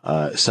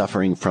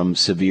suffering from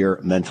severe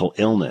mental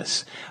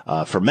illness.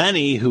 For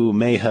many who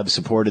may have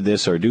supported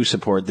this or do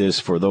support this,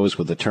 for those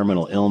with a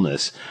terminal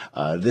illness,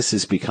 this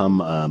has become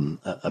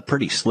a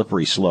pretty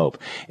slippery slope.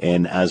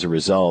 And as a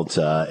result,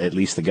 at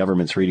least the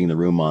government's reading the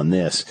room on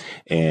this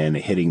and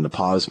hitting the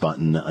pause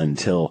button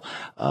until,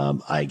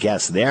 I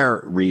guess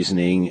their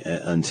reasoning,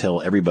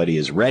 until everybody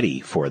is ready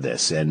for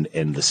this and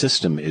the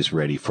system is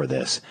ready for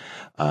this.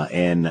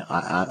 And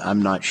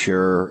I'm not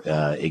sure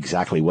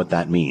exactly what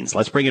that means.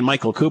 Let's bring in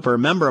Michael Cooper,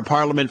 Member of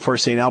Parliament for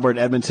St. Albert,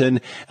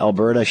 Edmonton,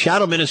 Alberta,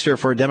 Shadow Minister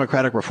for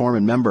Democratic Reform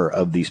and member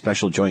of the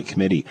Special Joint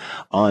Committee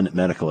on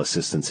Medical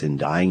Assistance in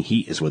Dying.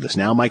 He is with us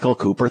now. Michael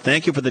Cooper,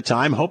 thank you for the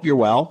time. Hope you're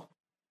well.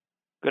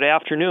 Good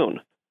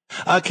afternoon.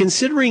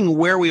 Considering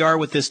where we are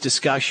with this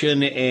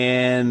discussion,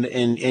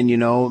 and you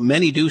know,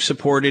 many do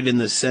support it in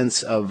the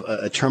sense of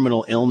a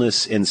terminal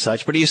illness and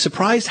such, but are you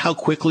surprised how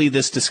quickly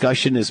this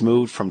discussion has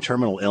moved from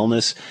terminal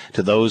illness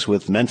to those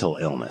with mental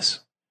illness?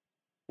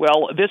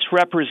 Well, this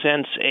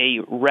represents a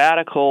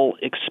radical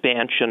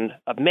expansion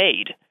of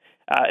MAID.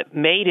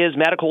 MAID is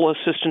medical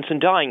assistance in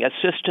dying,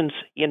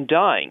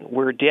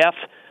 where death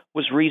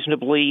was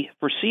reasonably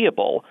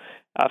foreseeable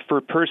for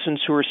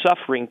persons who are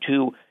suffering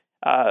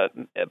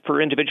for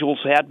individuals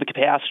who had the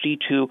capacity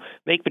to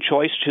make the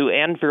choice to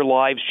end their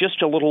lives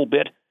just a little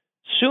bit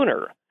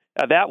sooner.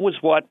 That was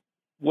what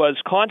was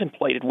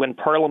contemplated when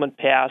Parliament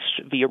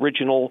passed the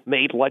original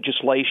MAID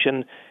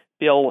legislation,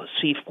 Bill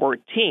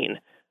C-14.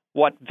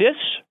 What this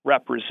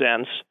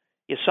represents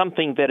is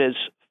something that is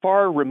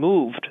far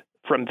removed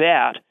from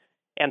that,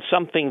 and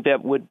something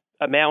that would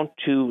amount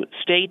to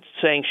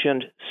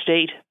state-sanctioned,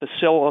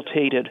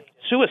 state-facilitated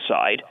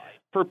suicide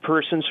for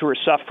persons who are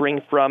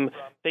suffering from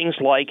things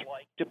like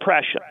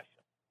depression.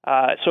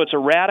 So it's a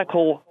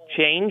radical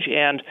change,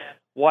 and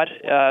what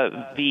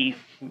the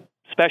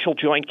Special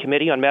Joint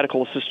Committee on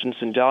Medical Assistance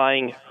in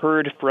Dying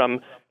heard from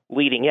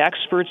leading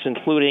experts,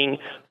 including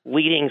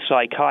leading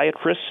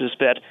psychiatrists, is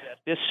that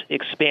this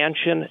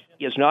expansion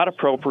is not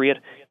appropriate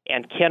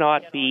and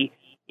cannot be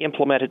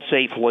implemented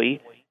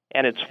safely,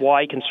 and it's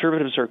why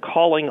Conservatives are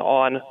calling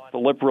on the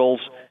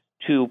Liberals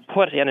to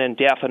put an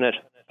indefinite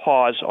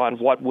pause on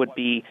what would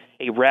be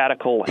a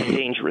radical and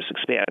dangerous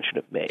expansion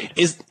of MAID.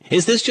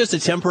 Is this just a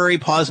temporary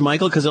pause,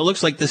 Michael? Because it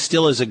looks like this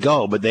still is a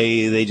go, but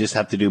they just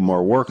have to do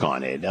more work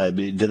on it.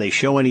 Do they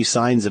show any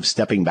signs of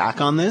stepping back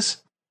on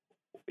this?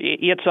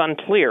 It's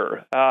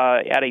unclear.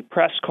 At a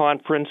press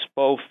conference,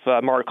 both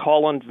Mark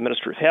Holland, the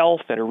Minister of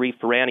Health, and Arif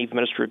Virani, the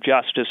Minister of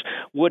Justice,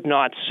 would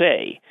not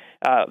say.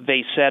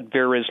 They said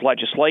there is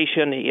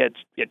legislation.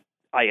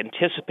 I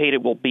anticipate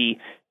it will be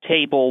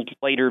tabled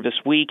later this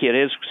week. It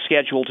is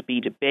scheduled to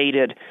be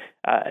debated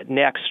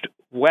next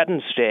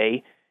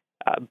Wednesday.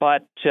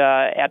 But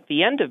at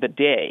the end of the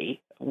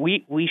day,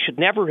 we should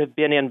never have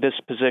been in this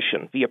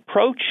position. The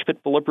approach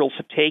that the Liberals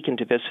have taken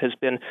to this has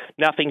been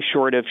nothing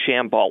short of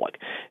shambolic.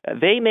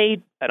 They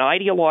made an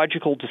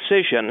ideological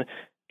decision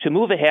to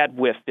move ahead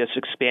with this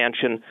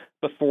expansion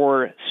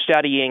before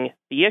studying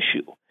the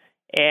issue.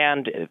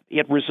 And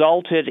it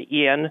resulted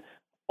in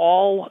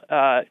all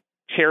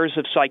chairs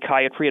of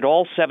psychiatry at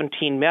all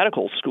 17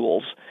 medical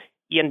schools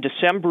in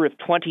December of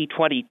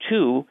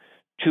 2022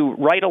 to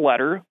write a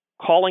letter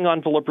calling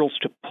on the Liberals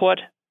to put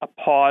a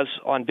pause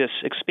on this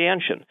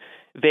expansion.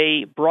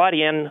 They brought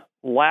in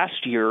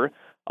last year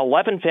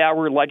 11th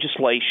hour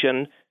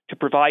legislation to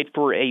provide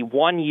for a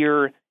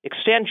 1-year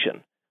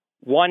extension.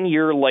 1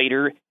 year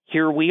later,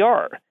 here we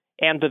are.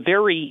 And the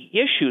very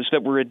issues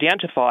that were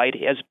identified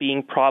as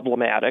being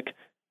problematic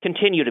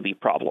continue to be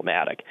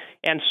problematic.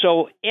 And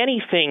so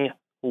anything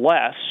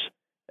less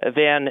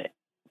than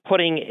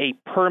putting a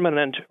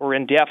permanent or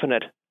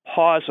indefinite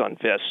pause on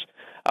this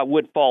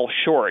would fall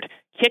short.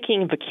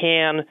 Kicking the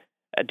can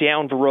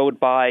down the road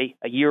by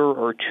a year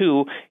or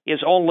two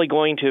is only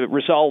going to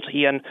result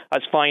in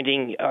us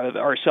finding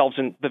ourselves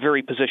in the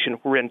very position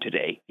we're in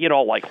today, in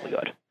all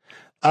likelihood.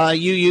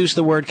 You use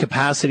the word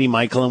capacity,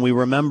 Michael, and we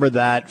remember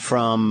that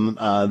from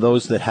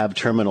those that have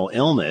terminal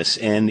illness.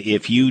 And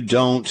if you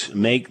don't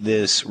make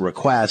this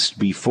request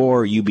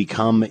before you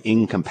become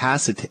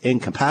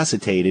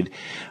incapacitated,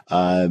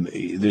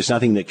 there's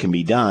nothing that can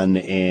be done,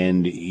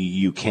 and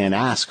you can't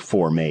ask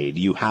for MAID.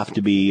 You have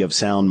to be of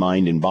sound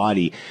mind and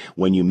body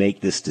when you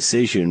make this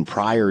decision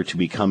prior to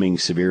becoming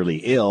severely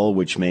ill,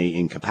 which may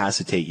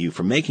incapacitate you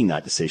from making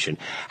that decision.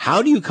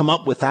 How do you come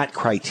up with that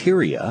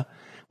criteria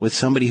with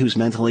somebody who's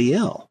mentally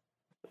ill?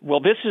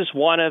 Well, this is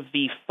one of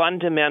the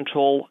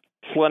fundamental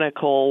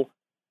clinical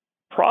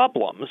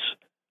problems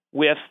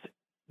with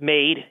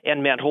MAID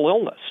and mental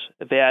illness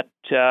that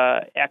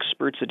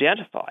experts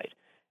identified,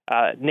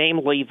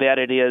 namely that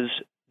it is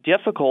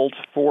difficult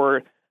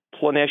for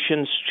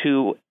clinicians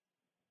to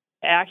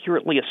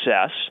accurately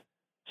assess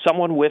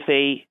someone with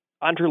a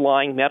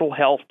underlying mental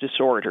health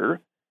disorder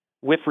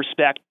with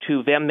respect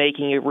to them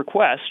making a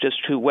request as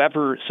to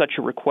whether such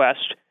a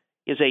request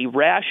is a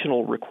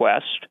rational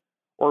request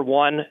or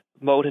one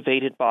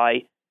motivated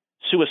by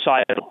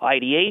suicidal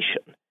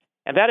ideation.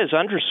 And that is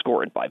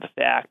underscored by the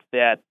fact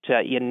that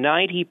in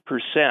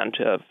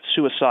 90% of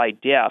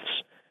suicide deaths,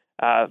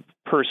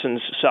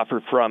 persons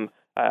suffer from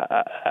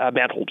a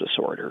mental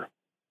disorder.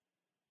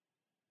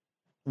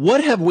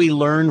 What have we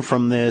learned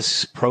from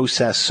this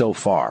process so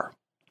far?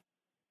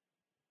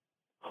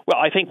 Well,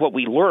 I think what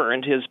we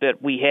learned is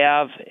that we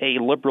have a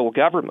Liberal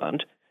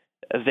government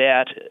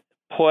that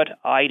put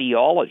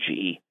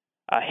ideology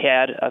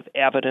ahead of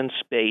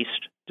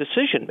evidence-based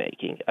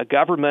decision-making, a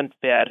government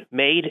that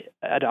made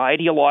an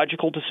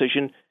ideological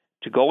decision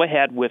to go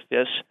ahead with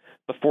this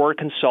before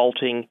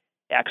consulting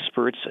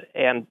experts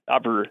and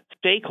other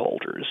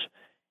stakeholders.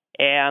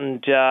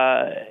 And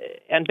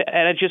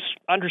it just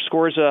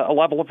underscores a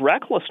level of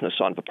recklessness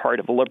on the part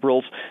of the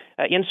Liberals,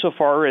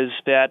 insofar as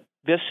that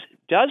this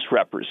does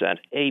represent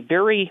a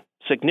very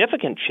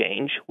significant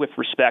change with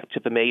respect to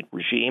the MAID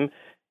regime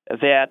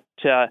that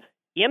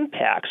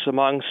impacts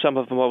among some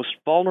of the most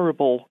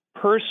vulnerable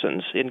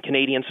persons in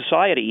Canadian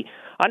society,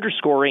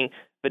 underscoring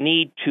the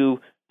need to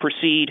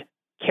proceed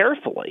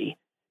carefully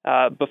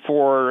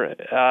before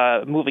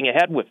moving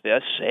ahead with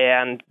this.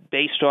 And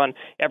based on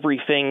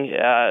everything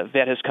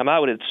that has come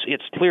out,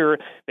 it's clear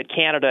that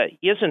Canada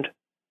isn't,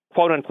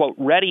 quote unquote,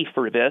 ready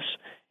for this.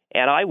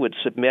 And I would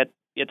submit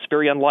it's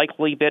very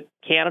unlikely that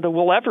Canada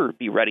will ever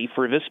be ready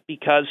for this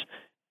because,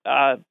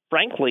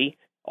 frankly,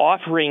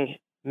 offering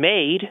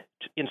MAID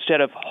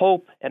instead of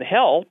hope and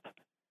help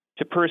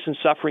to persons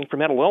suffering from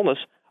mental illness,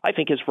 I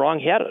think is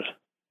wrong-headed.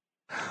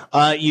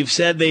 You've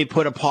said they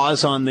put a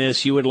pause on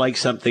this. You would like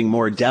something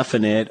more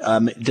definite.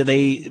 Do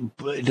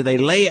they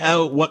lay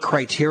out what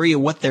criteria,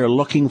 what they're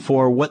looking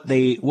for,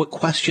 what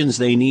questions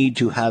they need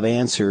to have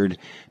answered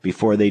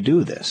before they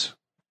do this?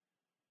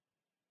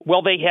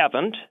 Well, they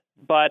haven't,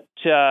 but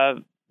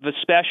the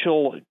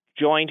special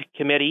joint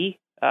committee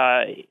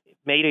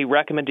made a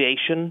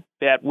recommendation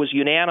that was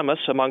unanimous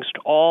amongst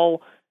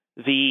all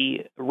the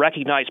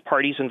recognized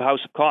parties in the House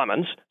of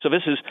Commons. So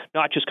this is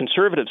not just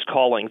Conservatives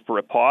calling for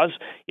a pause.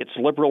 It's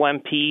Liberal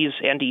MPs,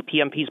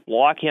 NDP MPs,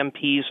 Bloc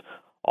MPs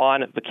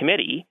on the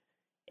committee.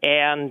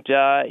 And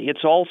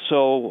it's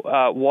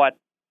also what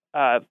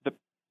the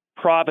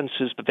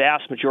provinces, the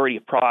vast majority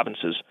of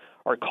provinces,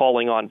 are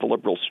calling on the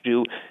Liberals to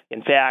do.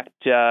 In fact,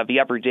 the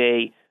other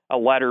day, a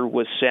letter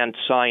was sent,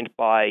 signed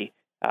by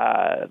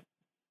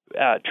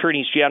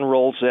attorneys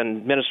generals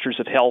and ministers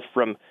of health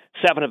from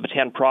 7 of the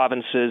 10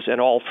 provinces and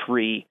all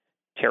 3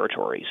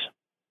 territories.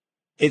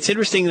 It's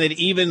interesting that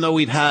even though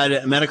we've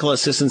had medical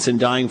assistance in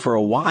dying for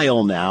a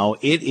while now,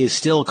 it is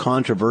still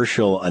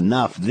controversial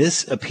enough.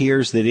 This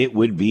appears that it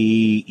would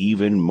be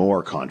even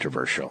more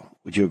controversial.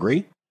 Would you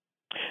agree?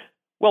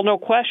 Well, no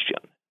question,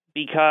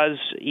 because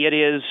it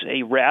is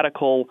a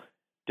radical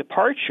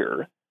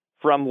departure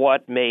from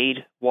what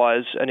MAID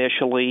was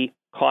initially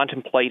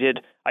contemplated,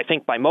 I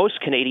think, by most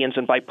Canadians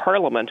and by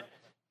Parliament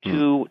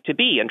to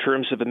be in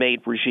terms of the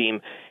MAID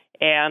regime.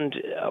 And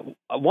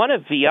one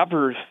of the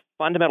other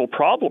fundamental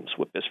problems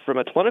with this from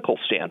a clinical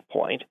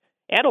standpoint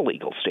and a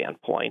legal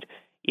standpoint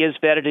is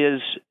that it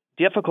is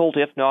difficult,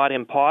 if not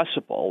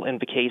impossible, in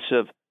the case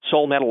of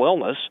sole mental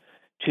illness,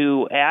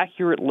 to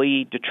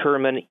accurately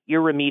determine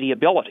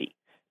irremediability.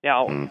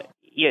 Now,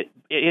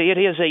 it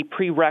is a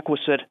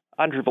prerequisite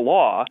under the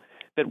law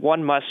that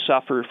one must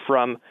suffer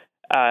from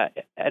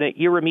an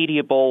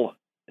irremediable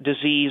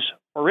disease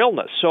or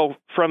illness. So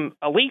from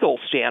a legal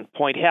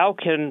standpoint, how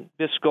can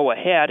this go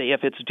ahead if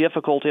it's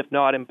difficult, if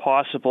not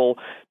impossible,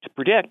 to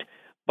predict?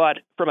 But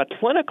from a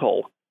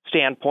clinical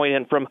standpoint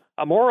and from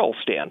a moral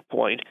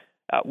standpoint,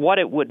 what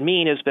it would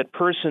mean is that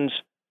persons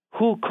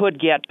who could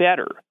get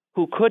better,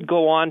 who could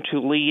go on to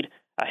lead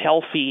a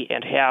healthy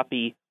and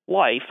happy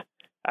life,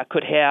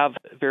 could have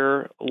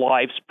their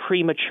lives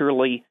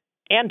prematurely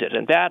ended.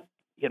 And that,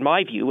 in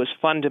my view, is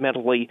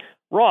fundamentally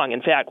wrong.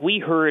 In fact, we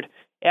heard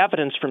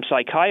evidence from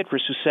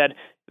psychiatrists who said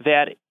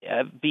that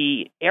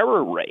the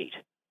error rate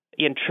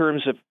in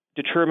terms of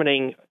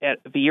determining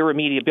the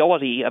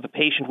irremediability of a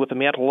patient with a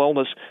mental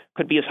illness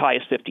could be as high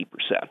as 50%.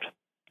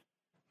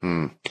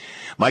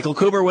 Michael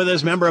Cooper with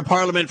us, Member of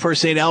Parliament for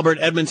St. Albert,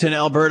 Edmonton,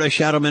 Alberta,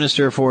 Shadow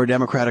Minister for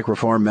Democratic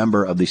Reform,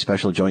 member of the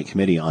Special Joint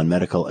Committee on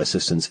Medical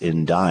Assistance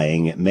in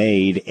Dying,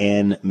 MAID,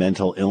 and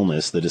Mental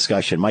Illness. The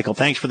discussion. Michael,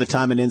 thanks for the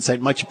time and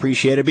insight. Much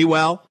appreciated. Be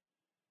well.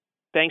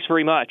 Thanks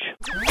very much.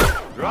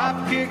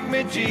 Drop kick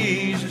me,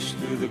 Jesus,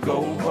 through the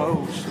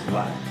goalpost of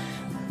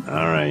life.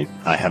 All right.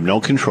 I have no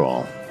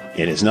control.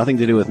 It has nothing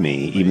to do with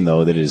me, even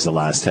though that is the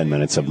last 10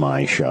 minutes of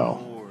my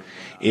show.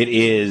 It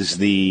is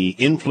the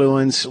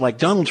influence, like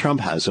Donald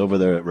Trump has over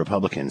the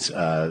Republicans,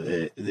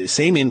 the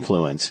same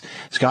influence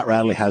Scott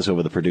Radley has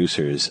over the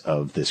producers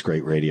of this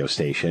great radio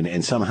station.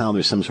 And somehow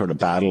there's some sort of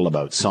battle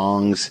about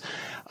songs.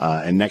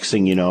 And next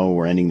thing you know,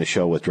 we're ending the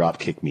show with Drop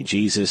Kick Me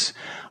Jesus.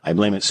 I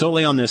blame it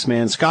solely on this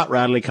man, Scott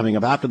Radley, coming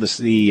up after the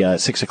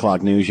 6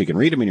 o'clock news. You can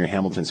read him in your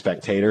Hamilton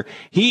Spectator.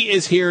 He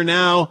is here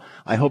now.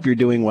 I hope you're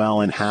doing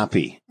well and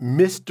happy.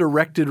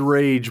 Misdirected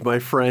rage, my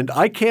friend.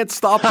 I can't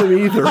stop them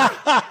either.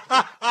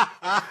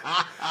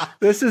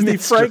 This is the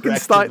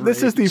Frankenstein.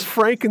 This is the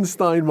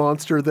Frankenstein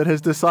monster that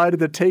has decided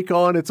to take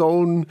on its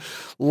own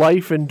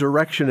life and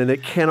direction, and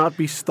it cannot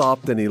be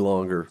stopped any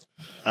longer.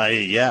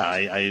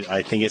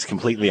 I think it's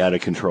completely out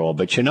of control.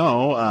 But,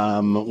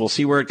 we'll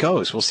see where it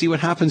goes. We'll see what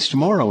happens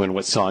tomorrow and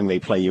what song they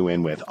play you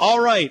in with. All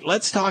right,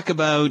 let's talk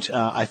about,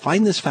 I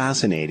find this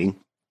fascinating.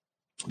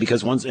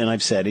 Because once, and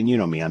I've said, and you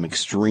know me, I'm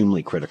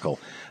extremely critical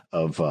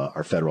of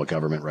our federal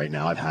government right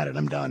now. I've had it.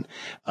 I'm done.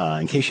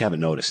 In case you haven't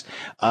noticed.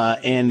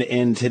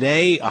 And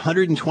today,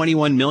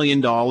 $121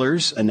 million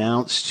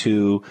announced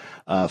to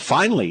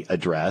finally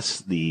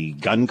address the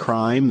gun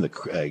crime,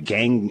 the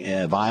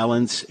gang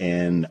violence,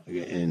 and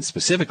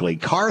specifically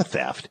car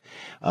theft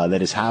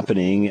that is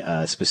happening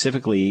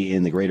specifically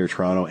in the Greater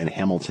Toronto and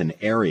Hamilton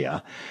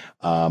area.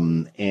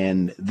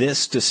 And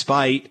this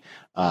despite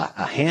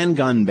a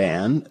handgun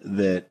ban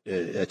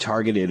that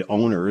targeted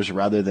owners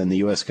rather than the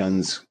U.S.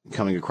 guns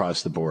coming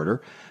across the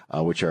border,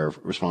 which are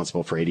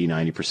responsible for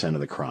 80-90% of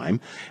the crime.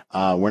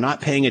 We're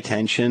not paying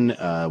attention.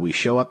 We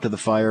show up to the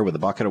fire with a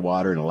bucket of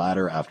water and a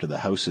ladder after the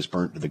house is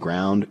burnt to the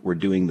ground. We're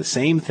doing the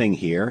same thing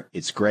here.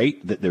 It's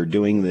great that they're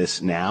doing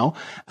this now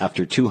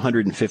after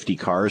 250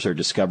 cars are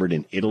discovered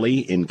in Italy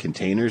in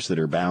containers that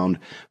are bound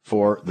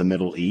for the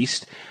Middle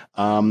East.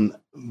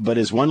 But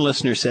as one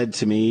listener said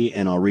to me,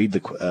 and I'll read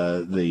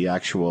the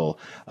actual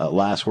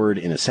last word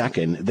in a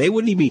second, they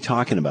wouldn't even be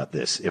talking about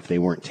this if they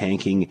weren't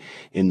tanking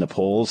in the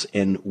polls.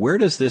 And where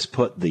does this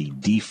put the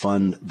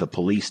defund the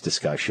police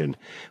discussion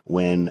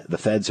when the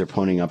feds are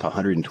putting up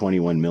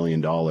 $121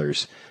 million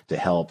to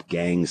help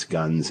gangs,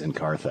 guns, and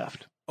car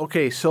theft?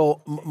 Okay,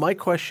 so my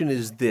question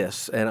is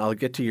this, and I'll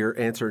get to your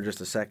answer in just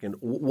a second.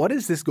 What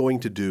is this going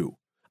to do?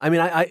 I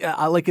mean,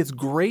 I like, it's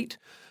great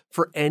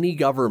for any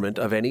government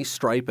of any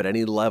stripe at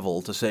any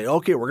level to say,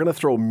 okay, we're going to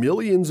throw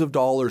millions of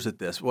dollars at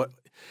this.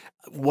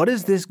 What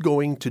is this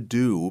going to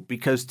do?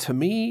 Because to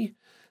me,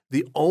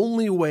 the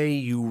only way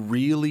you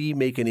really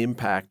make an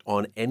impact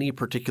on any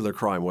particular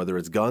crime, whether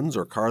it's guns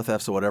or car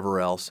thefts or whatever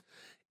else,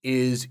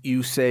 is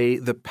you say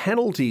the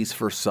penalties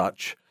for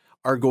such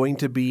are going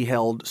to be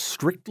held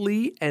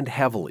strictly and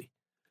heavily.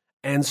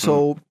 And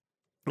so,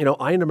 you know,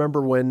 I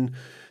remember when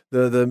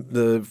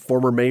the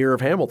former mayor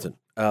of Hamilton,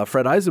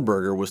 Fred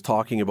Eisenberger, was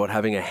talking about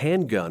having a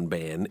handgun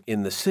ban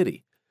in the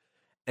city.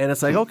 And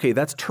it's like, okay,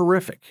 that's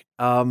terrific.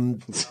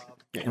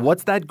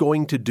 What's that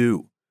going to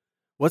do?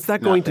 What's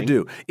that going to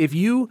do? If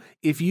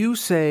you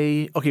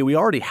say, okay, we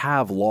already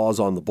have laws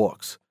on the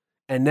books,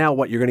 and now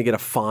what, you're going to get a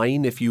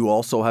fine if you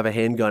also have a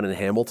handgun in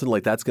Hamilton?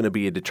 Like, that's going to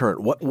be a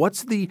deterrent.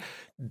 What's the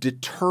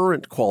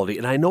deterrent quality?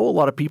 And I know a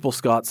lot of people,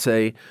 Scott,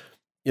 say,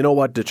 you know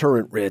what,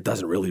 deterrent, it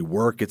doesn't really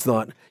work. It's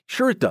not.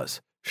 Sure it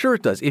does. Sure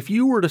it does. If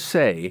you were to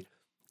say,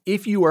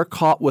 if you are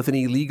caught with an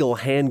illegal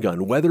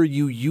handgun, whether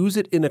you use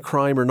it in a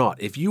crime or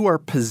not, if you are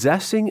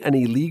possessing an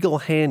illegal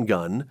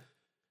handgun,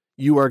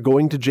 you are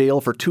going to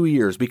jail for 2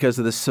 years because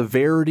of the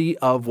severity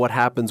of what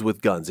happens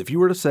with guns. If you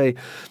were to say,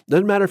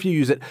 doesn't matter if you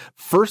use it,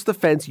 first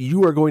offense,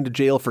 you are going to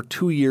jail for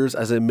 2 years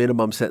as a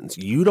minimum sentence.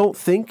 You don't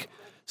think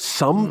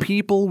some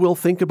people will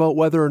think about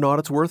whether or not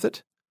it's worth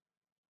it?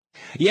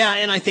 Yeah,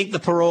 and I think the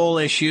parole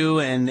issue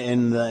and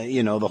the,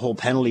 you know, the whole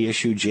penalty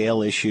issue,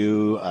 jail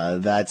issue,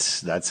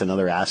 that's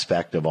another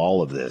aspect of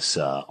all of this.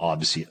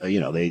 Obviously, you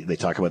know, they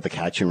talk about the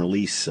catch and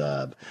release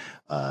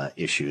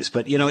issues,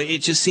 but you know, it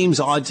just seems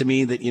odd to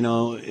me that, you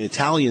know,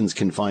 Italians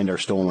can find our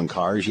stolen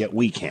cars, yet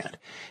we can't.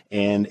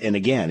 And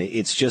again,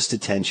 it's just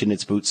attention,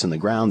 it's boots on the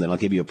ground. And I'll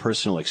give you a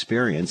personal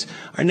experience.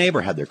 Our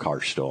neighbor had their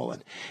car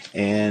stolen,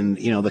 and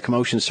you know, the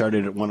commotion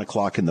started at 1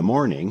 o'clock in the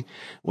morning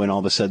when all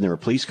of a sudden there were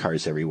police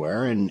cars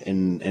everywhere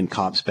and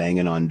cops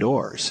banging on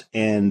doors,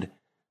 and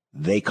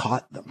they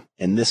caught them.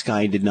 And this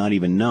guy did not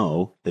even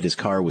know that his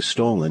car was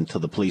stolen till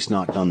the police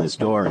knocked on his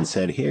door and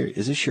said, here,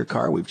 is this your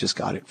car? We've just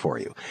got it for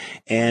you.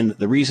 And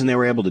the reason they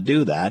were able to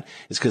do that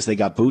is because they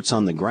got boots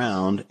on the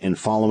ground and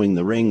following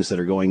the rings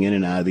that are going in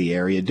and out of the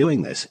area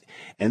doing this.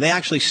 And they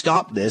actually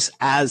stopped this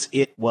as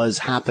it was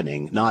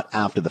happening, not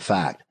after the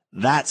fact.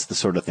 That's the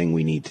sort of thing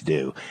we need to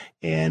do.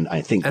 And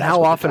I think and that's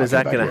how what often is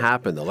that going to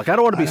happen though? Like, I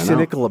don't want to be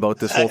cynical about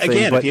this whole thing.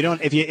 Again, but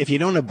if you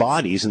don't have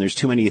bodies and there's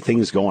too many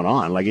things going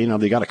on, like, you know,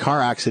 they got a car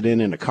accident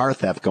and a car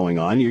theft going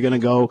on, you're going to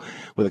go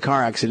with a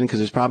car accident because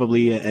there's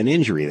probably an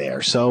injury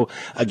there. So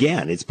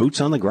again, it's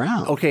boots on the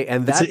ground. Okay,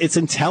 and it's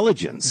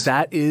intelligence.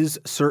 That is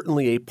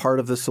certainly a part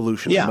of the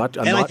solution. Yeah,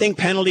 I think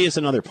penalty is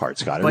another part,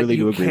 Scott. I really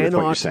do agree with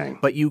what you're saying.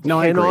 But you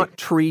cannot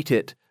treat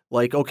it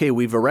like, okay,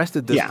 we've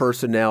arrested this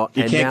person now,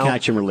 you and can't now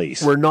catch and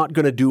release. We're not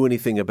going to do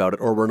anything about it,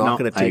 or we're not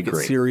going to take it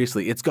agree.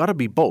 seriously. It's got to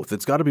be both.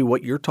 It's got to be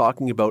what you're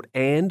talking about,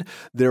 and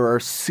there are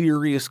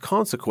serious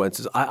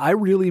consequences. I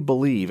really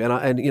believe,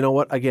 and you know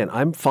what? Again,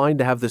 I'm fine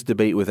to have this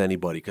debate with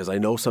anybody because I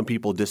know some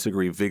people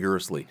disagree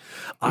vigorously.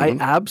 I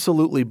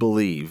absolutely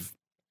believe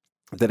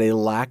that a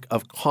lack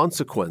of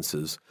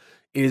consequences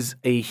is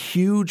a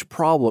huge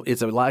problem.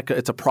 It's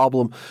a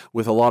problem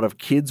with a lot of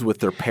kids with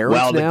their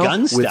parents now. Well,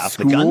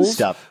 the gun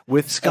stuff,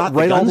 with Scott,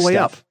 right all the way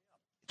up.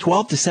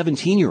 12 to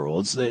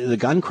 17-year-olds, the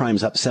gun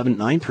crime's up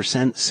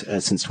 9%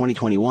 since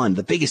 2021.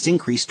 The biggest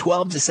increase,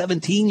 12 to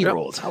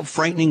 17-year-olds. How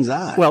frightening is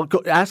that? Well,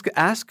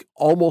 ask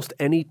almost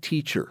any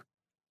teacher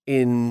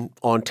in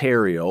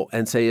Ontario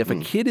and say, if a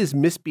kid is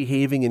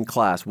misbehaving in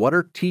class, what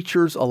are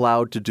teachers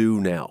allowed to do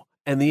now?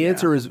 And the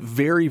answer is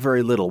very,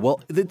 very little.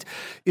 Well,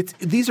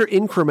 these are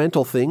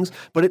incremental things,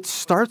 but it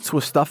starts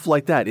with stuff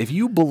like that. If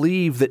you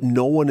believe that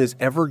no one is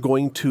ever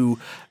going to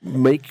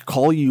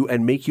call you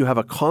and make you have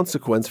a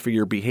consequence for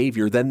your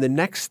behavior, then the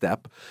next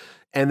step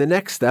and the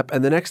next step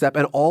and the next step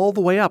and all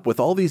the way up with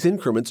all these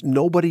increments,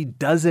 nobody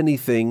does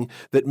anything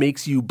that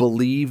makes you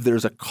believe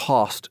there's a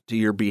cost to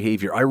your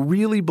behavior. I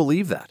really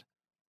believe that.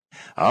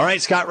 All right,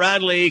 Scott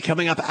Radley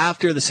coming up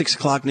after the 6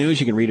 o'clock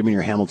news. You can read him in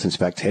your Hamilton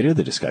Spectator.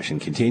 The discussion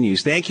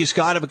continues. Thank you,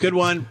 Scott. Have a good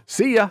one.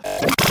 See ya.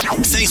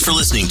 Thanks for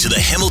listening to the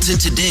Hamilton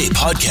Today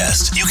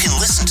podcast. You can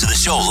listen to the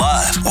show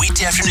live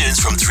weekday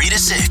afternoons from 3 to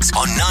 6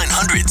 on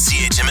 900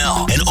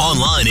 CHML and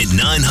online at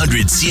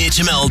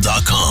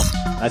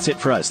 900CHML.com. That's it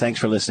for us. Thanks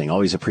for listening.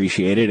 Always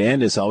appreciate it.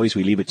 And as always,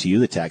 we leave it to you,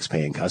 the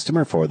tax-paying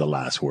customer, for the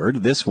last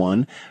word. This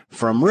one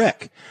from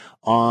Rick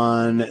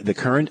on the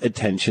current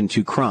attention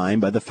to crime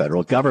by the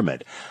federal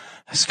government.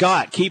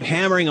 Scott, keep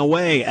hammering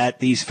away at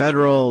these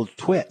federal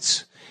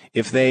twits.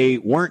 If they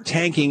weren't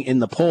tanking in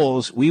the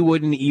polls, we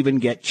wouldn't even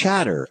get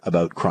chatter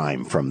about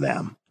crime from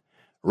them.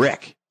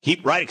 Rick,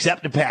 keep right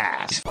except to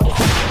pass.